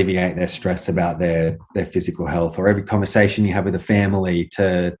alleviate their stress about their physical health, or every conversation you have with a family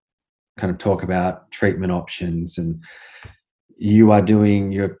to kind of talk about treatment options, and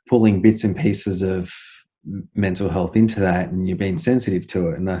you're pulling bits and pieces of mental health into that, and you're being sensitive to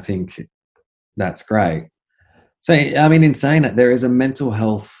it. And I think that's great. So, I mean, in saying it, there is a mental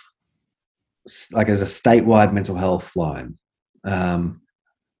health, like there's a statewide mental health line.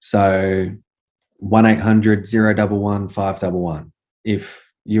 So 1-800-011-511. If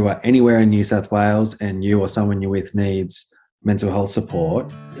you are anywhere in New South Wales and you or someone you're with needs mental health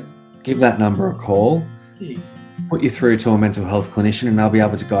support, give that number a call, put you through to a mental health clinician, and they'll be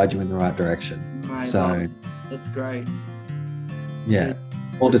able to guide you in the right direction. Right. So that's great. Yeah.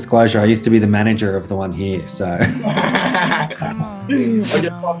 Full disclosure, I used to be the manager of the one here, so. I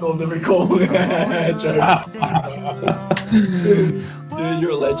get fucked off every call. Dude,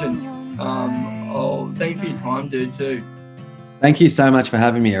 you're a legend. Thanks for your time, dude, too. Thank you so much for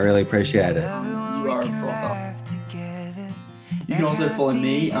having me. I really appreciate it. You are a frother. You can also follow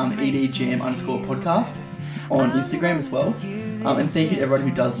me, EDGM_podcast on Instagram as well. And thank you to everyone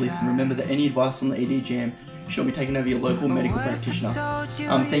who does listen. Remember that any advice on the EDGM should be taken over your local medical practitioner.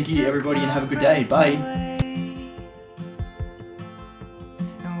 Thank you, everybody, and have a good day. Bye.